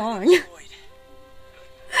inner song. Lloyd.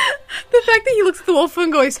 The fact that he looks at the wolf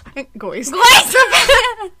and goes. The fact rhymes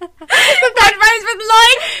with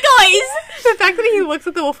Lloyd. the fact that he looks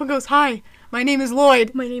at the wolf and goes, "Hi, my name is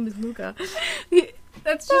Lloyd." My name is Luca.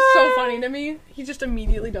 That's just so funny to me. He just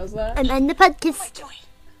immediately does that. And then the What am I podcast. doing?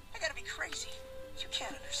 I gotta be crazy. You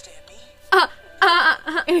can't understand me.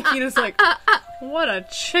 And Akita's like, "What a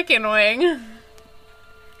chicken wing."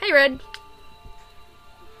 Hey, Red.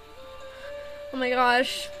 Oh my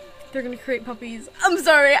gosh. They're gonna create puppies. I'm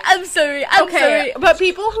sorry. Okay, but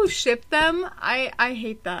people who ship them, I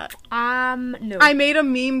hate that. No. I made a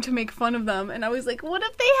meme to make fun of them, and I was like, "What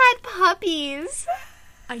if they had puppies?"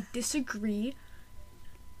 I disagree.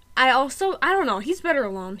 I don't know. He's better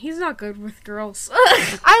alone. He's not good with girls.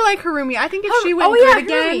 I like Harumi. I think if she went good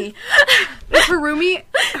again, if Harumi,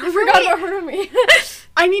 I forgot about Harumi.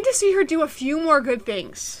 I need to see her do a few more good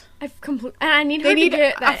things. And I need her They need to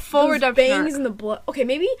get a full those redemption bangs arc. and the blood. Okay,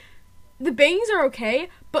 maybe the bangs are okay,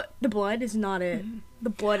 but the blood is not it.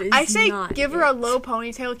 The blood is. I say not give her a it. low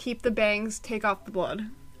ponytail, keep the bangs, take off the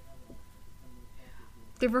blood.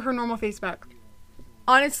 Give her normal face back.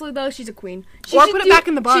 Honestly, though, she's a queen. Or put it back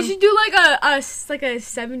in the bun. She should do like a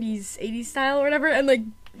 70s, 80s style or whatever, and like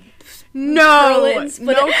No, curl it,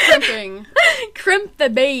 split no it. crimping. crimp the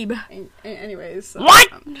babe. Anyways, so, What?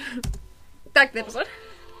 Back to the episode.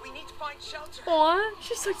 We need to find shelter. Aw,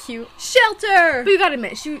 she's so cute. Shelter. But you gotta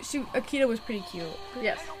admit, she Akita was pretty cute.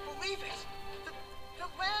 yes. I don't believe it. The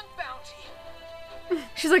land bounty.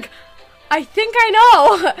 She's like, I think I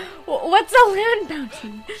know. What's a land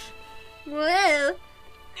bounty? Well,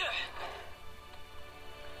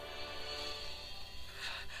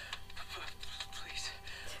 Please.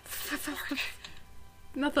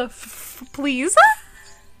 Not the please.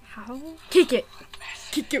 How? Kick it.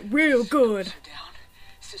 Kick it real good. Down.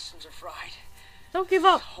 Systems are fried. Don't give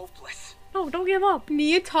up. Hopeless. No, don't give up.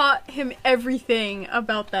 Nia taught him everything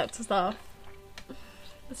about that stuff.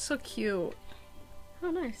 That's so cute. Oh,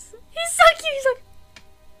 nice. He's so cute. He's like,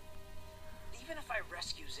 Even if I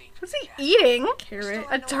rescue Zane from What's the he cat, eating? carrot.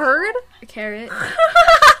 A turd? A carrot. I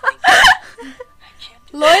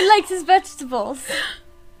can't do Lloyd likes his vegetables.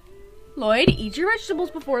 Lloyd, eat your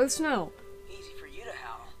vegetables before the snow. easy for you to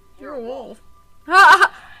howl. You're a wolf.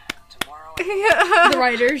 Tomorrow I The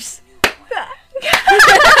writers. have a new plan.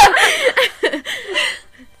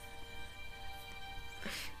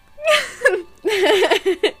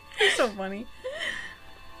 You're so funny.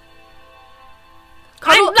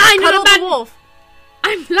 I'm blind as a bat. Wolf.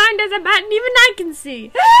 I'm blind as a bat, and even I can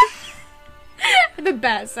see. The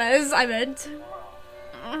bat says, I meant.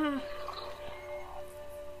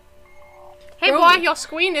 Hey boy, your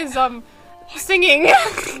queen is singing.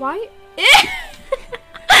 Why?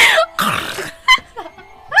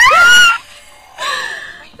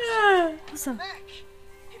 What's up? Back.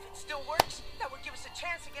 If it still works, that would give us a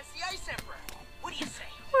chance against the Ice Emperor. What do you say?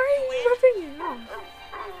 Why are you rubbing it off?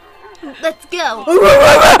 Let's go.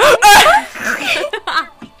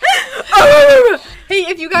 Hey,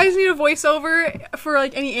 if you guys need a voiceover for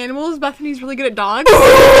like any animals, Bethany's really good at dogs.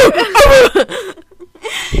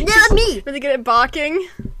 Not me. Really good at barking.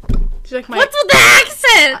 Did you like my? What's with the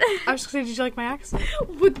accent? I was just gonna say, did you like my accent?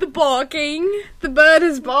 With the barking. The bird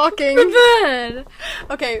is barking. The bird.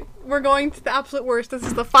 Okay, we're going to the absolute worst. This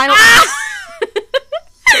is the final.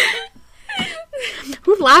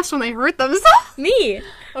 Who laughs when they hurt themselves? Me.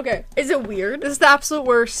 Okay, Is it weird? this is the absolute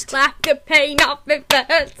worst. Laugh the pain off it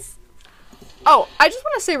hurts. Oh, I just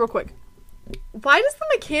want to say real quick. Why does the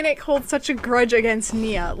mechanic hold such a grudge against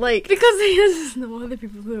Nia? Like, Because he doesn't know other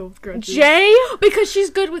people who have grudges. Jay? Because she's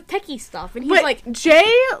good with techie stuff, and he's Wait, like,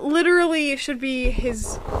 Jay literally should be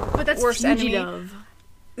his but that's worst enemy. fugitive.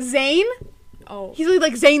 Zane? Oh. He's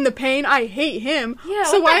like Zane the Pain. I hate him. Yeah,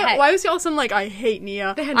 So what the why heck? was he all of a sudden like, I hate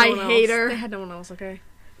Nia? They had no I one hate else. her. They had no one else, okay?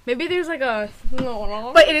 Maybe there's like a no one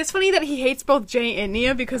else. But it is funny that he hates both Jay and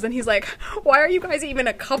Nia because then he's like, why are you guys even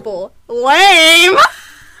a couple? Lame!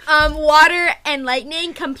 Water and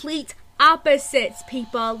lightning, complete opposites,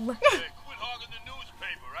 people. Hey, quit hogging the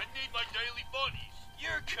newspaper. I need my daily buddies.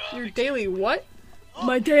 Your Your daily what?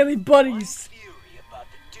 My daily buddies. theory about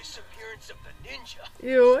the disappearance of the ninja.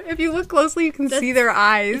 Ew. If you look closely, you can see their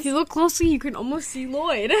eyes. If you look closely, you can almost see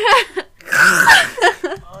Lloyd. On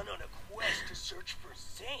a quest to search for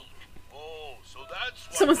Zane. Oh, so that's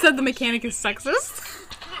why. Someone said the mechanic is sexist.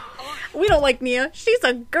 We don't like Nia. She's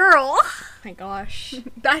a girl. My gosh.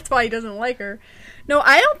 That's why he doesn't like her. No,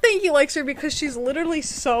 I don't think he likes her because she's literally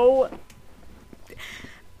so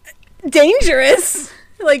dangerous.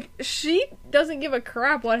 Like, she doesn't give a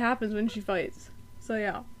crap what happens when she fights. So,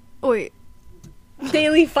 yeah. Wait.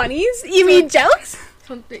 Daily funnies? You mean jokes?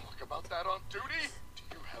 Something. Talk about that on duty? Do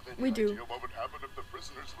you have any We do. idea what would happen if the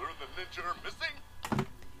prisoners learn the ninja are missing?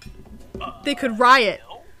 They could riot.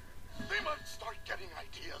 They might start getting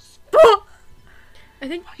ideas. I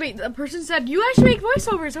think, wait, the person said, you actually make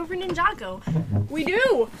voiceovers over Ninjago. We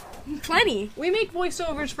do. Plenty. We make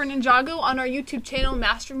voiceovers for Ninjago on our YouTube channel,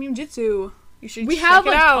 Master Mujitsu. You should We check have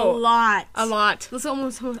it like out. a lot. A lot. Let's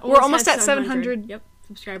almost We're almost had at 700. Yep,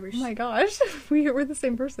 subscribers. Oh my gosh, we're the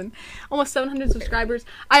same person. Almost 700 subscribers.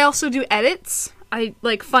 I also do edits. I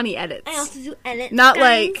like funny edits. I also do edits. not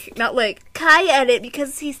guys. like Kai edit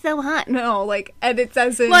because he's so hot. No, like edits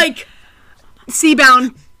as in Like,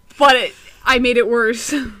 Seabound, but I made it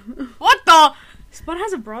worse. what the? Spud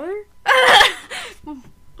has a brother?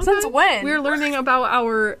 Since when? We're learning about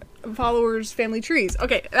our followers' family trees.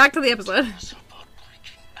 Okay, back to the episode. It's about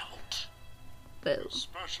breaking out. Boo.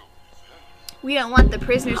 Special event. We don't want the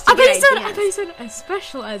prisoners to I thought get you ideas. said as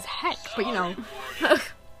special as heck, but you know. That's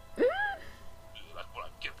what I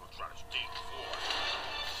get for trying to sneak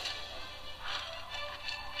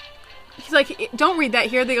for. He's like, don't read that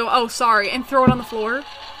here. They go, oh, sorry, and throw it on the floor.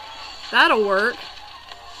 That'll work.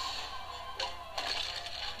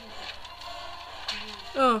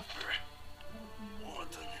 Oh.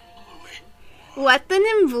 What the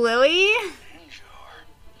Bluey?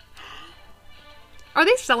 Are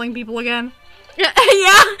they selling people again? Yeah.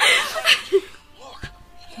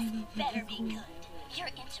 Better be good. You're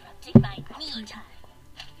interrupting my me time.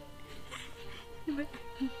 So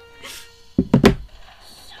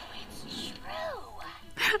it's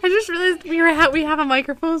true. I just realized we have a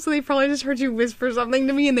microphone, so they probably just heard you whisper something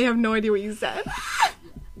to me, and they have no idea what you said.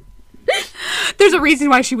 There's a reason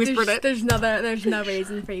why she whispered it. There's no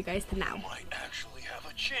reason for you guys to know. Might actually have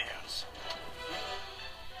a chance.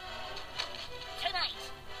 Tonight,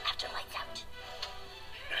 after lights out.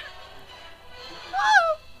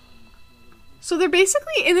 So they're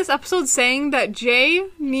basically in this episode saying that Jay,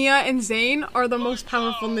 Nia, and Zane are the most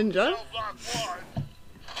powerful ninja.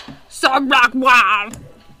 Rock wow.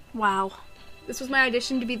 Wow. This was my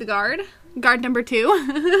audition to be the guard. Guard number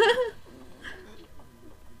 2.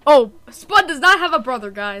 Oh, Spud does not have a brother,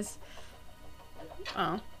 guys.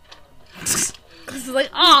 Oh. This is like,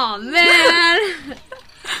 oh man.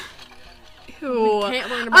 Ew. Can't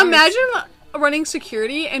learn about Imagine running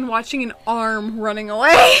security and watching an arm running away.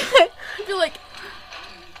 I feel like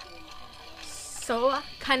so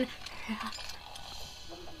kind of...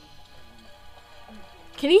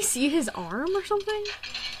 Can he see his arm or something?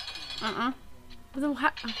 Uh-uh.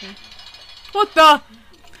 Okay. What the?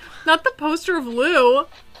 Not the poster of Lou.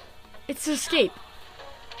 It's Escape.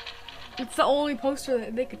 It's the only poster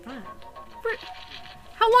that they could find.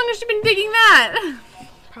 How long has she been digging that?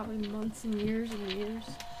 Probably months and years and years.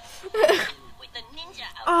 With the ninja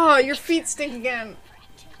out Oh, your feet stink again.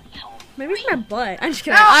 Maybe it's my butt. I'm just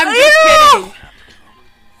kidding. Ow, I'm just ew! kidding.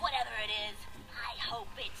 whatever it is, I hope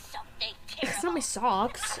it's something It's not terrible. my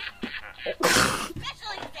socks.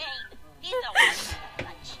 Especially Zane. He's the worst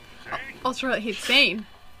bunch. Ultraviolet hates Zane.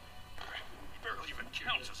 He barely even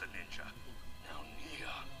counts as a ninja. Now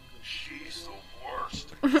Nia, she's the worst.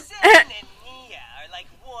 Zane and Nia are like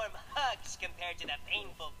warm hugs compared to the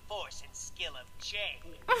painful force and skill of Jay.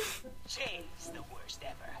 Jay's the worst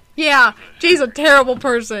ever. Yeah, Jay's a terrible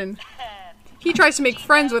person. He tries to make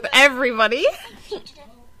friends with everybody.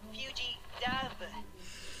 Fuji Dub.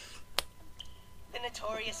 The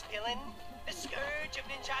notorious villain. The scourge of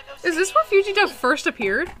Ninjago Is this City. where Fujita first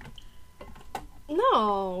appeared?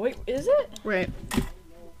 No, wait, is it? Right.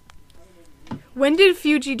 When did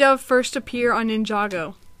Fujita first appear on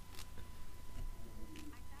Ninjago?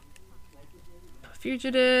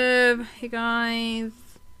 Fugitive. Hey guys.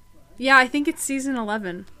 Yeah, I think it's season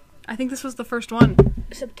 11. I think this was the first one.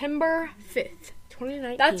 September 5th,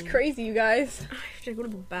 2019. That's crazy, you guys. I have to go to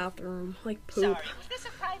the bathroom. Like poop. Sorry, was this a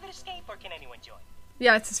private escape or can anyone join?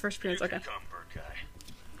 Yeah, it's his first You appearance. can Okay. come, bird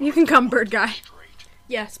guy. You can come, bird guy. Straight.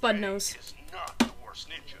 Yeah, Spud knows. Is not the worst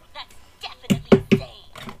ninja. That's definitely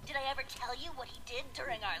Zane. Did I ever tell you what he did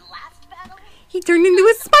during our last battle? He turned into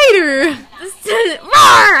a spider. Roar!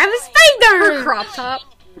 I'm a spider! Her crop top.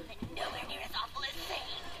 But nowhere near as awful as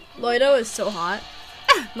Zane. Loido is so hot.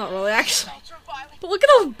 Not really, actually. Ultraviolet. But look at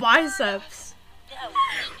those biceps.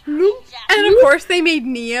 No. And of course they made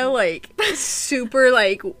Nia like super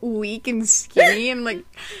like weak and skinny and like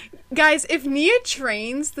guys, if Nia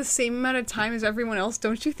trains the same amount of time as everyone else,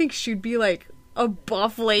 don't you think she'd be like a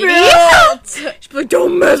buff lady? She'd be like,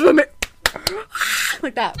 don't mess with me.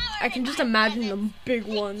 Like that. I can just imagine the big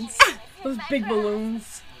ones. Those big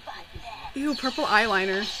balloons. Ew, purple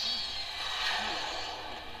eyeliner.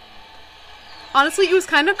 Honestly, it was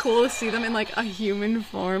kind of cool to see them in like a human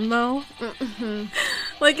form though.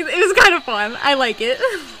 Like it was kind of fun. I like it.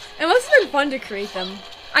 It must have been fun to create them.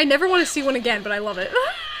 I never want to see one again, but I love it.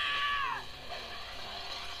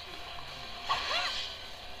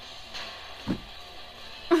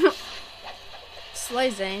 Slay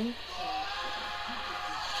Zane.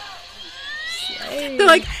 They're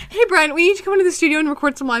like, hey Brian, we need to come into the studio and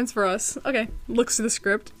record some lines for us. Okay, looks to the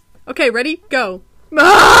script. Okay, ready? Go.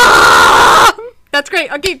 That's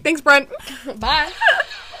great. Okay, thanks, Brent. Bye.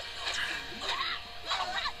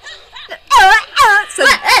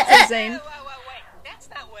 said Zane. Whoa, wait. That's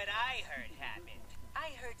not what I heard happened. I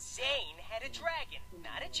heard Zane had a dragon,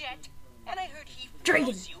 not a jet. And I heard he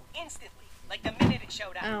froze you instantly, like the minute it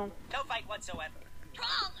showed up. Ow. No fight whatsoever.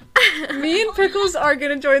 Me and Pickles are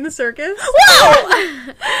gonna join the circus.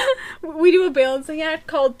 Whoa! We do a balancing act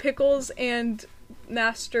called Pickles and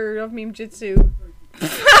Master of Meme Jitsu.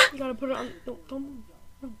 You gotta put it on. Don't move.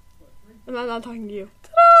 No. I'm not talking to you.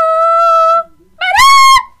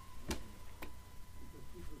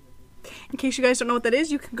 In case you guys don't know what that is,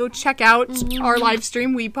 you can go check out our live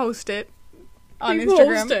stream. We post it on We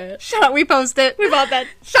Instagram. post it. Shut up, we post it. We bought that.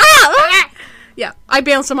 Shut up! Yeah, I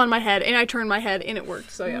balanced him on my head, and I turned my head, and it worked,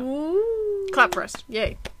 so yeah. Ooh. Clap for us.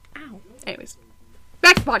 Yay. Ow. Anyways.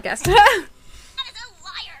 Back to the podcast. That is a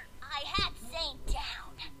liar. I had Zane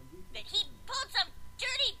down. But he pulled some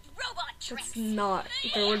dirty robot tricks. It's not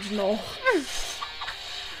the original.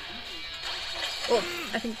 Oh,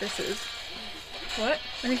 I think this is. What?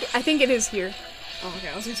 I think it is here. Oh, okay.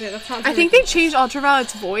 I was gonna say that's not. I think they changed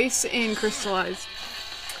Ultraviolet's voice in Crystallized.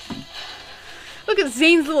 Look at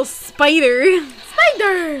Zane's little spider.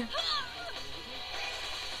 Spider!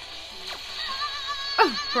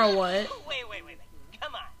 For what? Wait.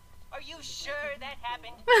 Come on. Are you sure that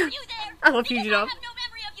happened? Were you there? I love Because I Fugitive. have no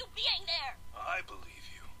memory of you being there. I believe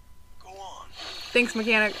you. Go on. Thanks,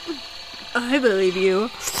 mechanic. I believe you.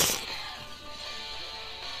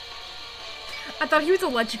 I thought he was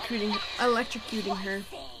electrocuting her.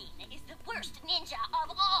 Zane is the worst ninja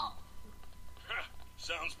of all.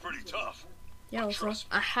 Sounds pretty tough. Yeah, it was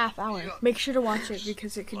a half hour. Make sure to watch it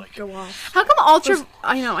because it could go off. How come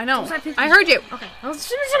I know. I heard you. Okay.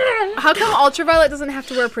 How come Ultraviolet doesn't have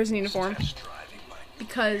to wear a prison uniform?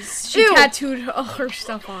 Because she Ew. tattooed all her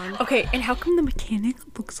stuff on. Okay, and how come the mechanic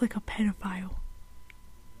looks like a pedophile?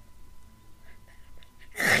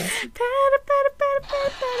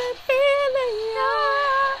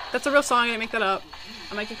 That's a real song. I didn't make that up.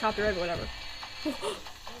 I might get copyrighted, but whatever.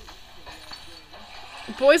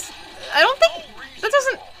 Boys, I don't think that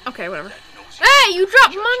doesn't. Okay, whatever. Hey, you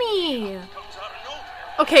dropped money.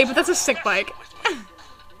 Okay, but that's a sick bike.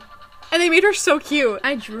 And they made her so cute.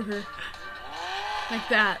 I drew her like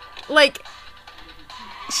that. Like,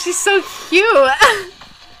 she's so cute.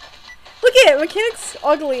 Look at it, Mechanic's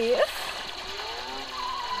ugly.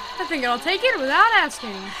 I think I'll take it without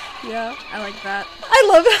asking. Yeah. I like that. I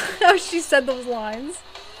love how she said those lines.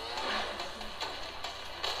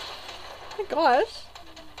 Oh my gosh.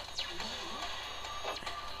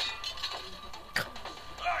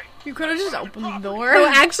 You could have just opened the door. Oh,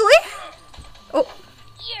 actually? Oh.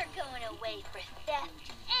 You're going away for theft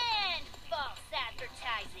and false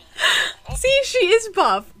advertising. See, she is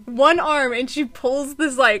buff. One arm, and she pulls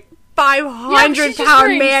this, like, Yeah, 500 she's just pound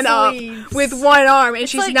wearing man sleeves. up with one arm, and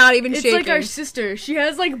she's like, not even shaking. It's like our sister. She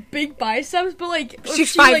has like big biceps, but like She's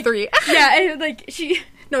she, like- 5'3". Yeah, and like she.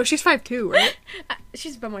 No, she's 5'2", right?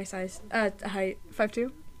 She's about my size. Height.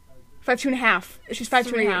 5'2"? 5'2" and a half. She's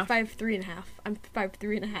 5'2" and a half. 5'3" and a half. I'm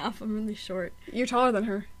 5'3" and a half. I'm really short. You're taller than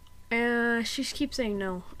her. She keeps saying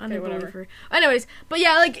no. I don't whatever. believe her. Anyways, but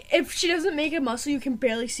yeah, like if she doesn't make a muscle, you can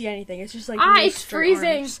barely see anything. It's just like it's straight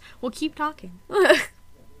freezing. arms. Well, keep talking.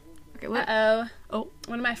 Okay, what? Oh,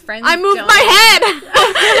 one of my friends. I moved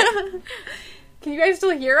my head. Can you guys still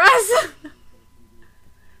hear us?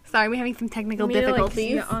 Sorry, we're having some technical We need to, like, difficulties.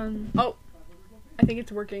 see it on- Oh, I think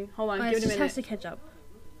it's working. Hold on, give it it a just minute. has to catch up.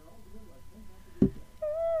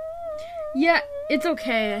 Yeah, it's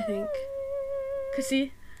okay, I think. Cause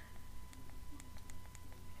see,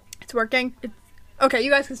 It's working. Okay,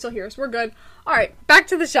 you guys can still hear us. We're good. All right, back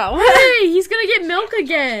to the show. hey, he's gonna get milk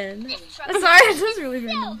again. This truck Sorry, this is really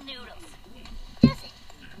sell random. noodles. Does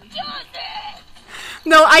it? Does it?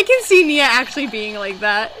 No, I can see Nia actually being like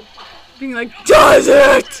that. Being like, does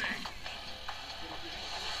it?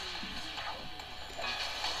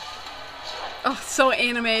 Oh, so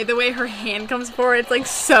anime. The way her hand comes forward, it's like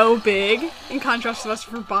so big in contrast to the rest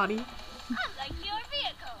of her body. I like your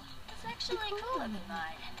vehicle. It's actually cooler than mine.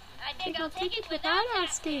 I think I'll take it without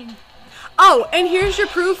asking. Oh, and here's your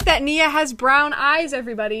proof that Nia has brown eyes,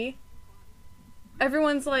 everybody.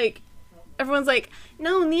 Everyone's like,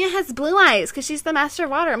 no, Nia has blue eyes because she's the master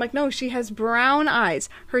of water. I'm like, no, she has brown eyes.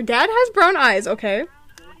 Her dad has brown eyes, okay?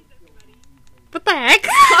 What the heck?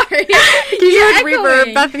 Sorry. You heard reverb.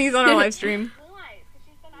 echoing. Bethany's on our live stream.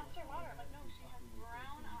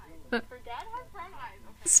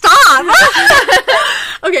 Stop!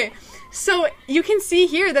 Okay, so you can see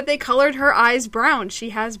here that they colored her eyes brown.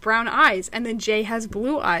 She has brown eyes, and then Jay has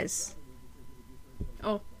blue eyes.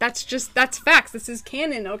 Oh, that's facts. This is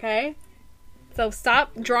canon, okay? So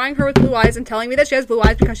stop drawing her with blue eyes and telling me that she has blue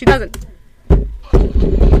eyes because she doesn't. Mia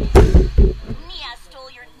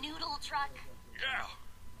stole your noodle truck. Yeah.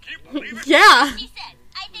 Keep believing. Yeah. She said,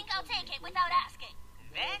 I think I'll take it without asking.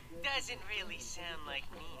 That doesn't really sound like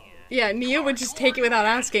Mia. Yeah, Nia would just take it without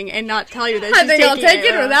asking and not tell you that I she's think I'll taking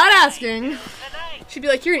take it without asking. She'd be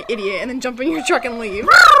like, you're an idiot, and then jump in your truck and leave.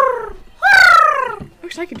 I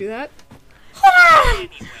wish I could do that.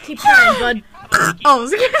 Keep trying, bud. Oh,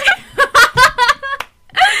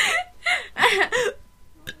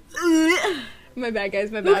 my bad,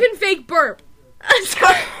 guys, my Who bad. can fake burp? Raise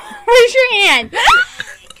your hand. There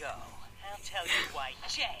you go. I'll tell you why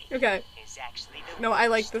Jay Okay. is actually the No, I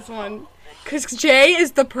like this one. Because Jay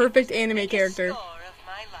is the perfect anime character. star of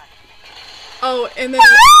my life. Oh, and then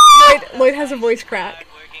Lloyd has a voice crack.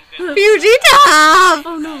 Hardworking Fujita!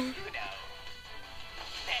 Oh no. you know.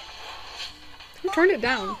 Who turned it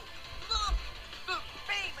down? Look! The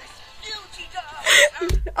famous Fujita!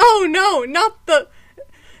 Oh no, not the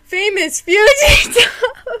famous Fujita!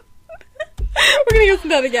 We're gonna go through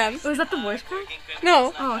that again. Was that the voice crack?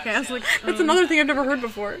 No. Oh, okay. I was like, That's another thing I've never heard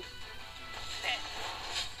before.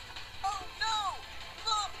 Oh no!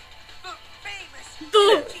 Look! The famous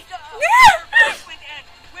The- Fujita! Frequent and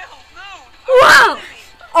well-known Wow!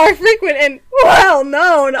 Our frequent and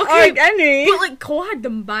well-known Okay, Arc Enemy. But like Cole had the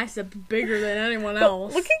biceps bigger than anyone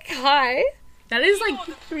else. Look at Kai. That is like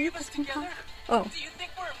The three of us together? Oh. Do you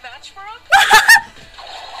think we're a match for him?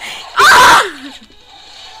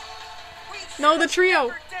 No, the trio.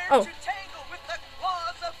 Never dare Oh. to tangle with the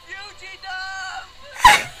claws of Fujita!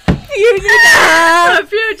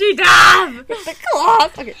 Fujita! With the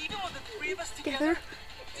claws. Okay. Even with the three of us together,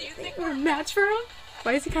 do you think we're a match? Match for him?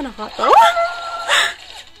 Why is he kind of hot though?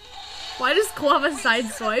 why does Cole have a side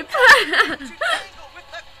swipe? To tangle with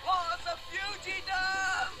the claws of Fujita!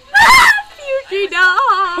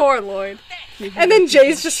 Poor Lloyd. And then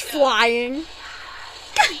Jay's just flying.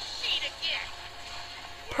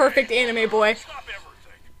 perfect anime boy. Stop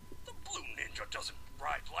everything. The blue ninja doesn't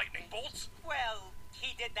ride lightning bolts. Well,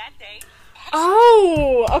 he did that day.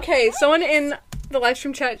 Oh, okay. Someone in the live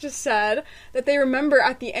stream chat just said that they remember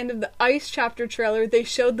at the end of the Ice chapter trailer, they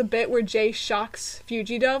showed the bit where Jay shocks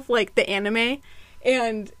Fujidove, like the anime,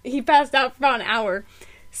 and he passed out for about an hour.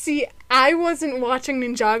 See, I wasn't watching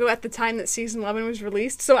Ninjago at the time that season 11 was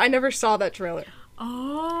released, so I never saw that trailer.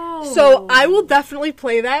 Oh. So I will definitely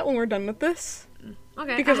play that when we're done with this.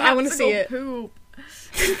 Okay. Because I want to see it. Poop.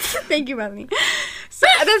 Thank you, Bethany. So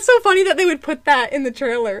that's so funny that they would put that in the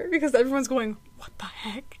trailer because everyone's going, what the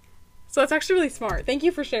heck? So that's actually really smart. Thank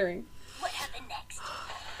you for sharing. What happened next?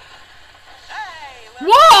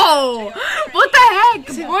 Whoa! What the heck?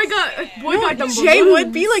 Boy got them Jay balloons.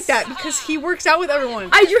 would be like that because he works out with everyone.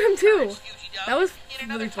 I drew him too. That was In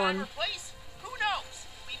another really time fun. or place, who knows?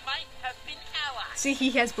 We might have been allies. See, he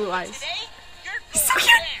has blue eyes. Today, you're going so cute.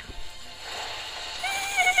 there.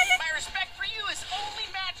 My respect for you is only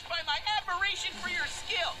matched by my admiration for your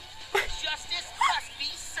skill. Justice must be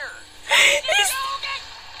served.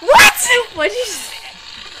 What? What did you say?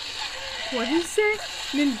 What did he say?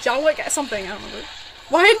 Ninja something, I don't remember.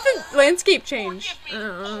 Why did the landscape change? Forgive me,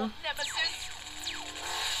 old nemesis.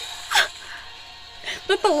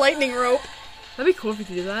 Not the lightning rope. That'd be cool if you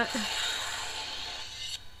could do that.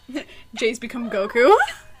 Jay's become Goku.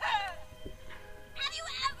 Have you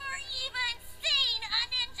ever even seen a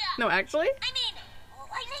ninja? No, actually. I mean,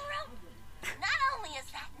 lightning rope? Not only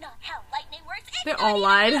is that not how lightning works, it's They not all even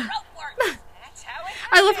lied. how rope works. That's how it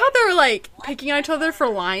I love how they're like picking on each other for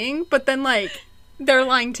lying, but then like they're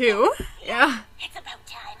lying too. Yeah. It's about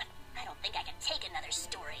time. I don't think I can take another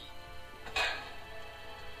story.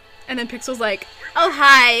 And then Pixel's like, oh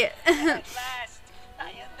hi. At last, I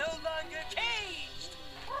am no longer caged.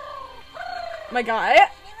 My guy. You know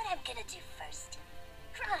what I'm gonna do first?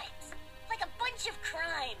 Crimes. Like a bunch of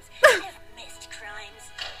crimes. I've missed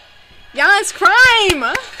crimes. Yes,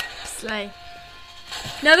 crime. Slay.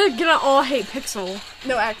 Now they're gonna all hate Pixel.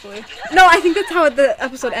 No, actually. No, I think that's how the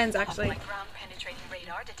episode ends. Actually. Ground-penetrating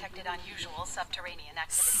radar detected unusual subterranean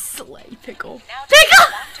activity. Slay Pickle. Now take you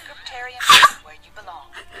back to Cryptarium, where you belong.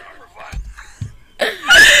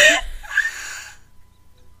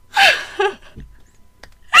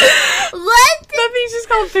 What? Bethany's just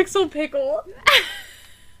called Pixel Pickle.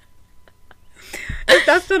 If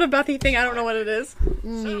that's not a Bethy thing, I don't know what it is.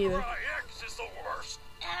 Me neither. Samurai X is the worst.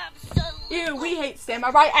 Absolutely. Ew, we hate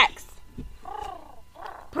Samurai X.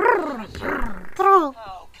 Bro.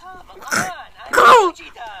 Oh, come on. I'm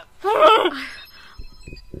Fujidove.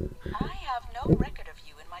 I have no record of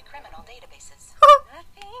you in my criminal databases.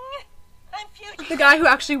 Nothing. I'm Fujidove. The guy who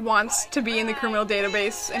actually wants to be in the criminal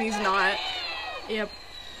database and he's not. Yep.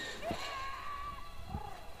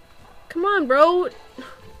 Come on, bro.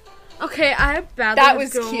 Okay, I have bad. That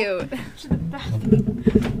was cute.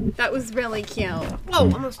 That was really cute.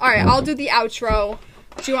 Oh, almost. Alright, I'll do the outro.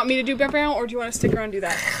 Do you want me to do background or do you want to stick around and do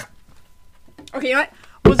that? Okay, you know what?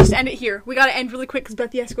 We'll just end it here. We gotta end really quick because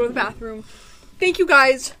Bethy has to go to the bathroom. Thank you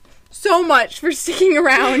guys so much for sticking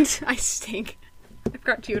around. I stink. I've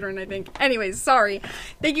got deodorant, I think. Anyways, sorry.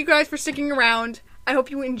 Thank you guys for sticking around. I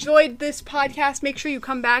hope you enjoyed this podcast. Make sure you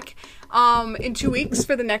come back in 2 weeks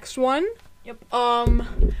for the next one. Yep.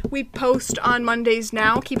 We post on Mondays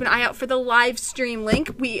now. Keep an eye out for the live stream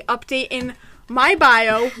link. We update in my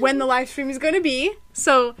bio when the live stream is going to be.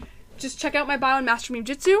 So just check out my bio on Master Meme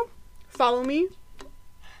Jitsu. Follow me.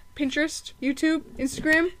 Pinterest, YouTube,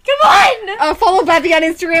 Instagram. Come on. Follow Bethy on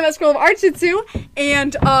Instagram at School of Art Jitsu.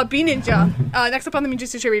 And B Ninja. Next up on the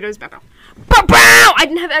Ninjutsu Shirito is Becco. Bow! I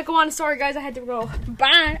didn't have echo on. Sorry, guys. I had to go.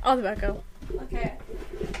 Bye. I'll do Becco. Okay.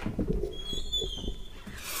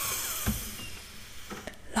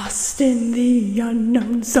 Lost in the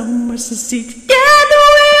unknown, so much to see. Together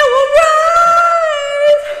we will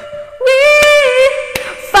rise. We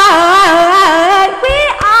fight. We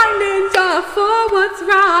are ninja for what's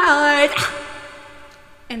right.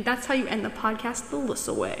 And that's how you end the podcast the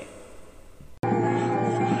Lissa way.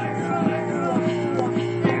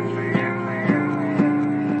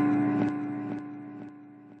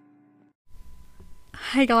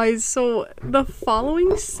 Hi guys, so the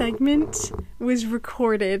following segment was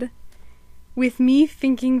recorded with me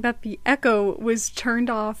thinking that the echo was turned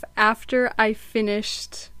off after I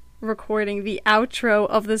finished recording the outro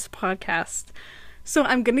of this podcast. So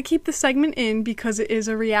I'm gonna keep the segment in because it is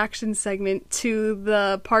a reaction segment to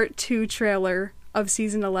the part 2 trailer of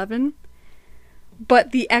season 11.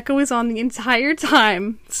 But the echo is on the entire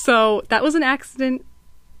time, so that was an accident.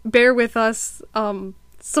 Bear with us.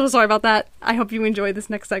 So sorry about that. I hope you enjoy this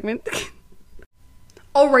next segment.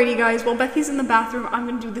 Alrighty guys, while Bethy's in the bathroom, I'm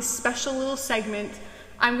going to do this special little segment.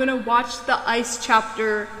 I'm gonna watch the Ice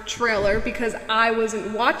chapter trailer because I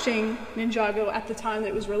wasn't watching Ninjago at the time that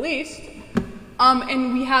it was released.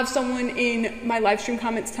 And we have someone in my live stream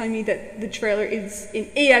comments telling me that the trailer is an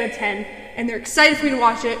 8 out of 10, and they're excited for me to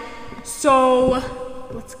watch it. So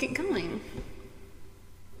let's get going.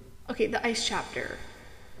 Okay, the Ice chapter.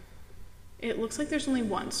 It looks like there's only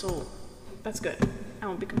one, so that's good. I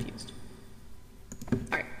won't be confused.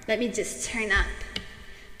 All right, let me just turn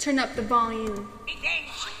up the volume.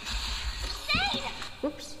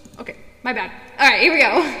 Whoops. Okay, my bad. All right, here we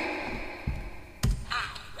go.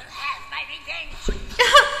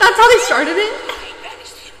 That's how they started it? I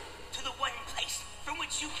banished him to the one place from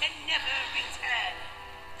which you can never return.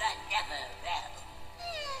 The Nether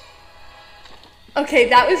Realm. Okay,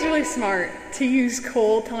 that was really smart to use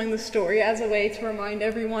Cole telling the story as a way to remind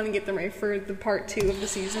everyone and get them ready for the part 2 of the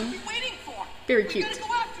season. What are we waiting for? Very We cute. gotta go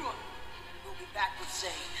after him. We'll be back with Zane.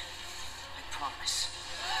 I promise.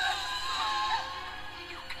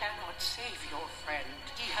 You cannot save your friend.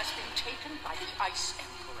 He has been taken by the Ice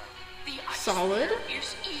Emperor. The Ice Solid. Emperor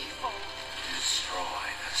is evil. Destroy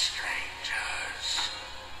the strangers.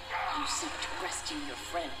 You seek to rescue your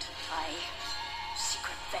friend. I seek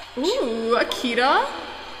revenge. Ooh, Akita.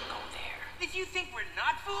 Go there. If you think we're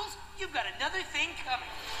not fools, you've got another thing coming.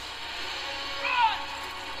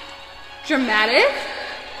 Dramatic.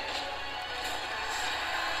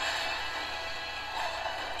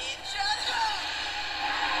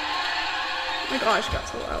 Oh my gosh, it got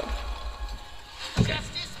so loud.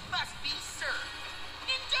 Justice must be served.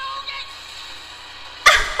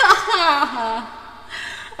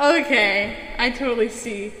 Okay, I totally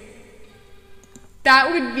see.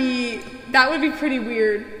 That would be pretty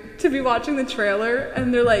weird to be watching the trailer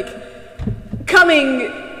and they're like, coming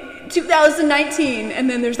 2019, and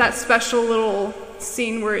then there's that special little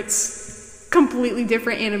scene where it's completely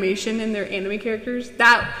different animation and they're anime characters.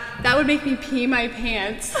 That would make me pee my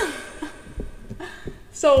pants.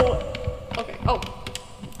 So, okay, oh,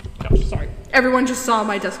 gosh, sorry. Everyone just saw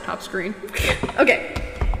my desktop screen. Okay,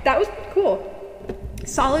 that was cool.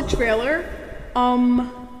 Solid trailer.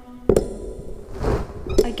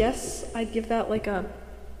 I guess I'd give that like a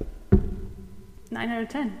 9 out of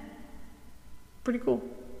 10. Pretty cool.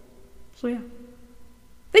 So yeah.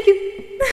 Thank you.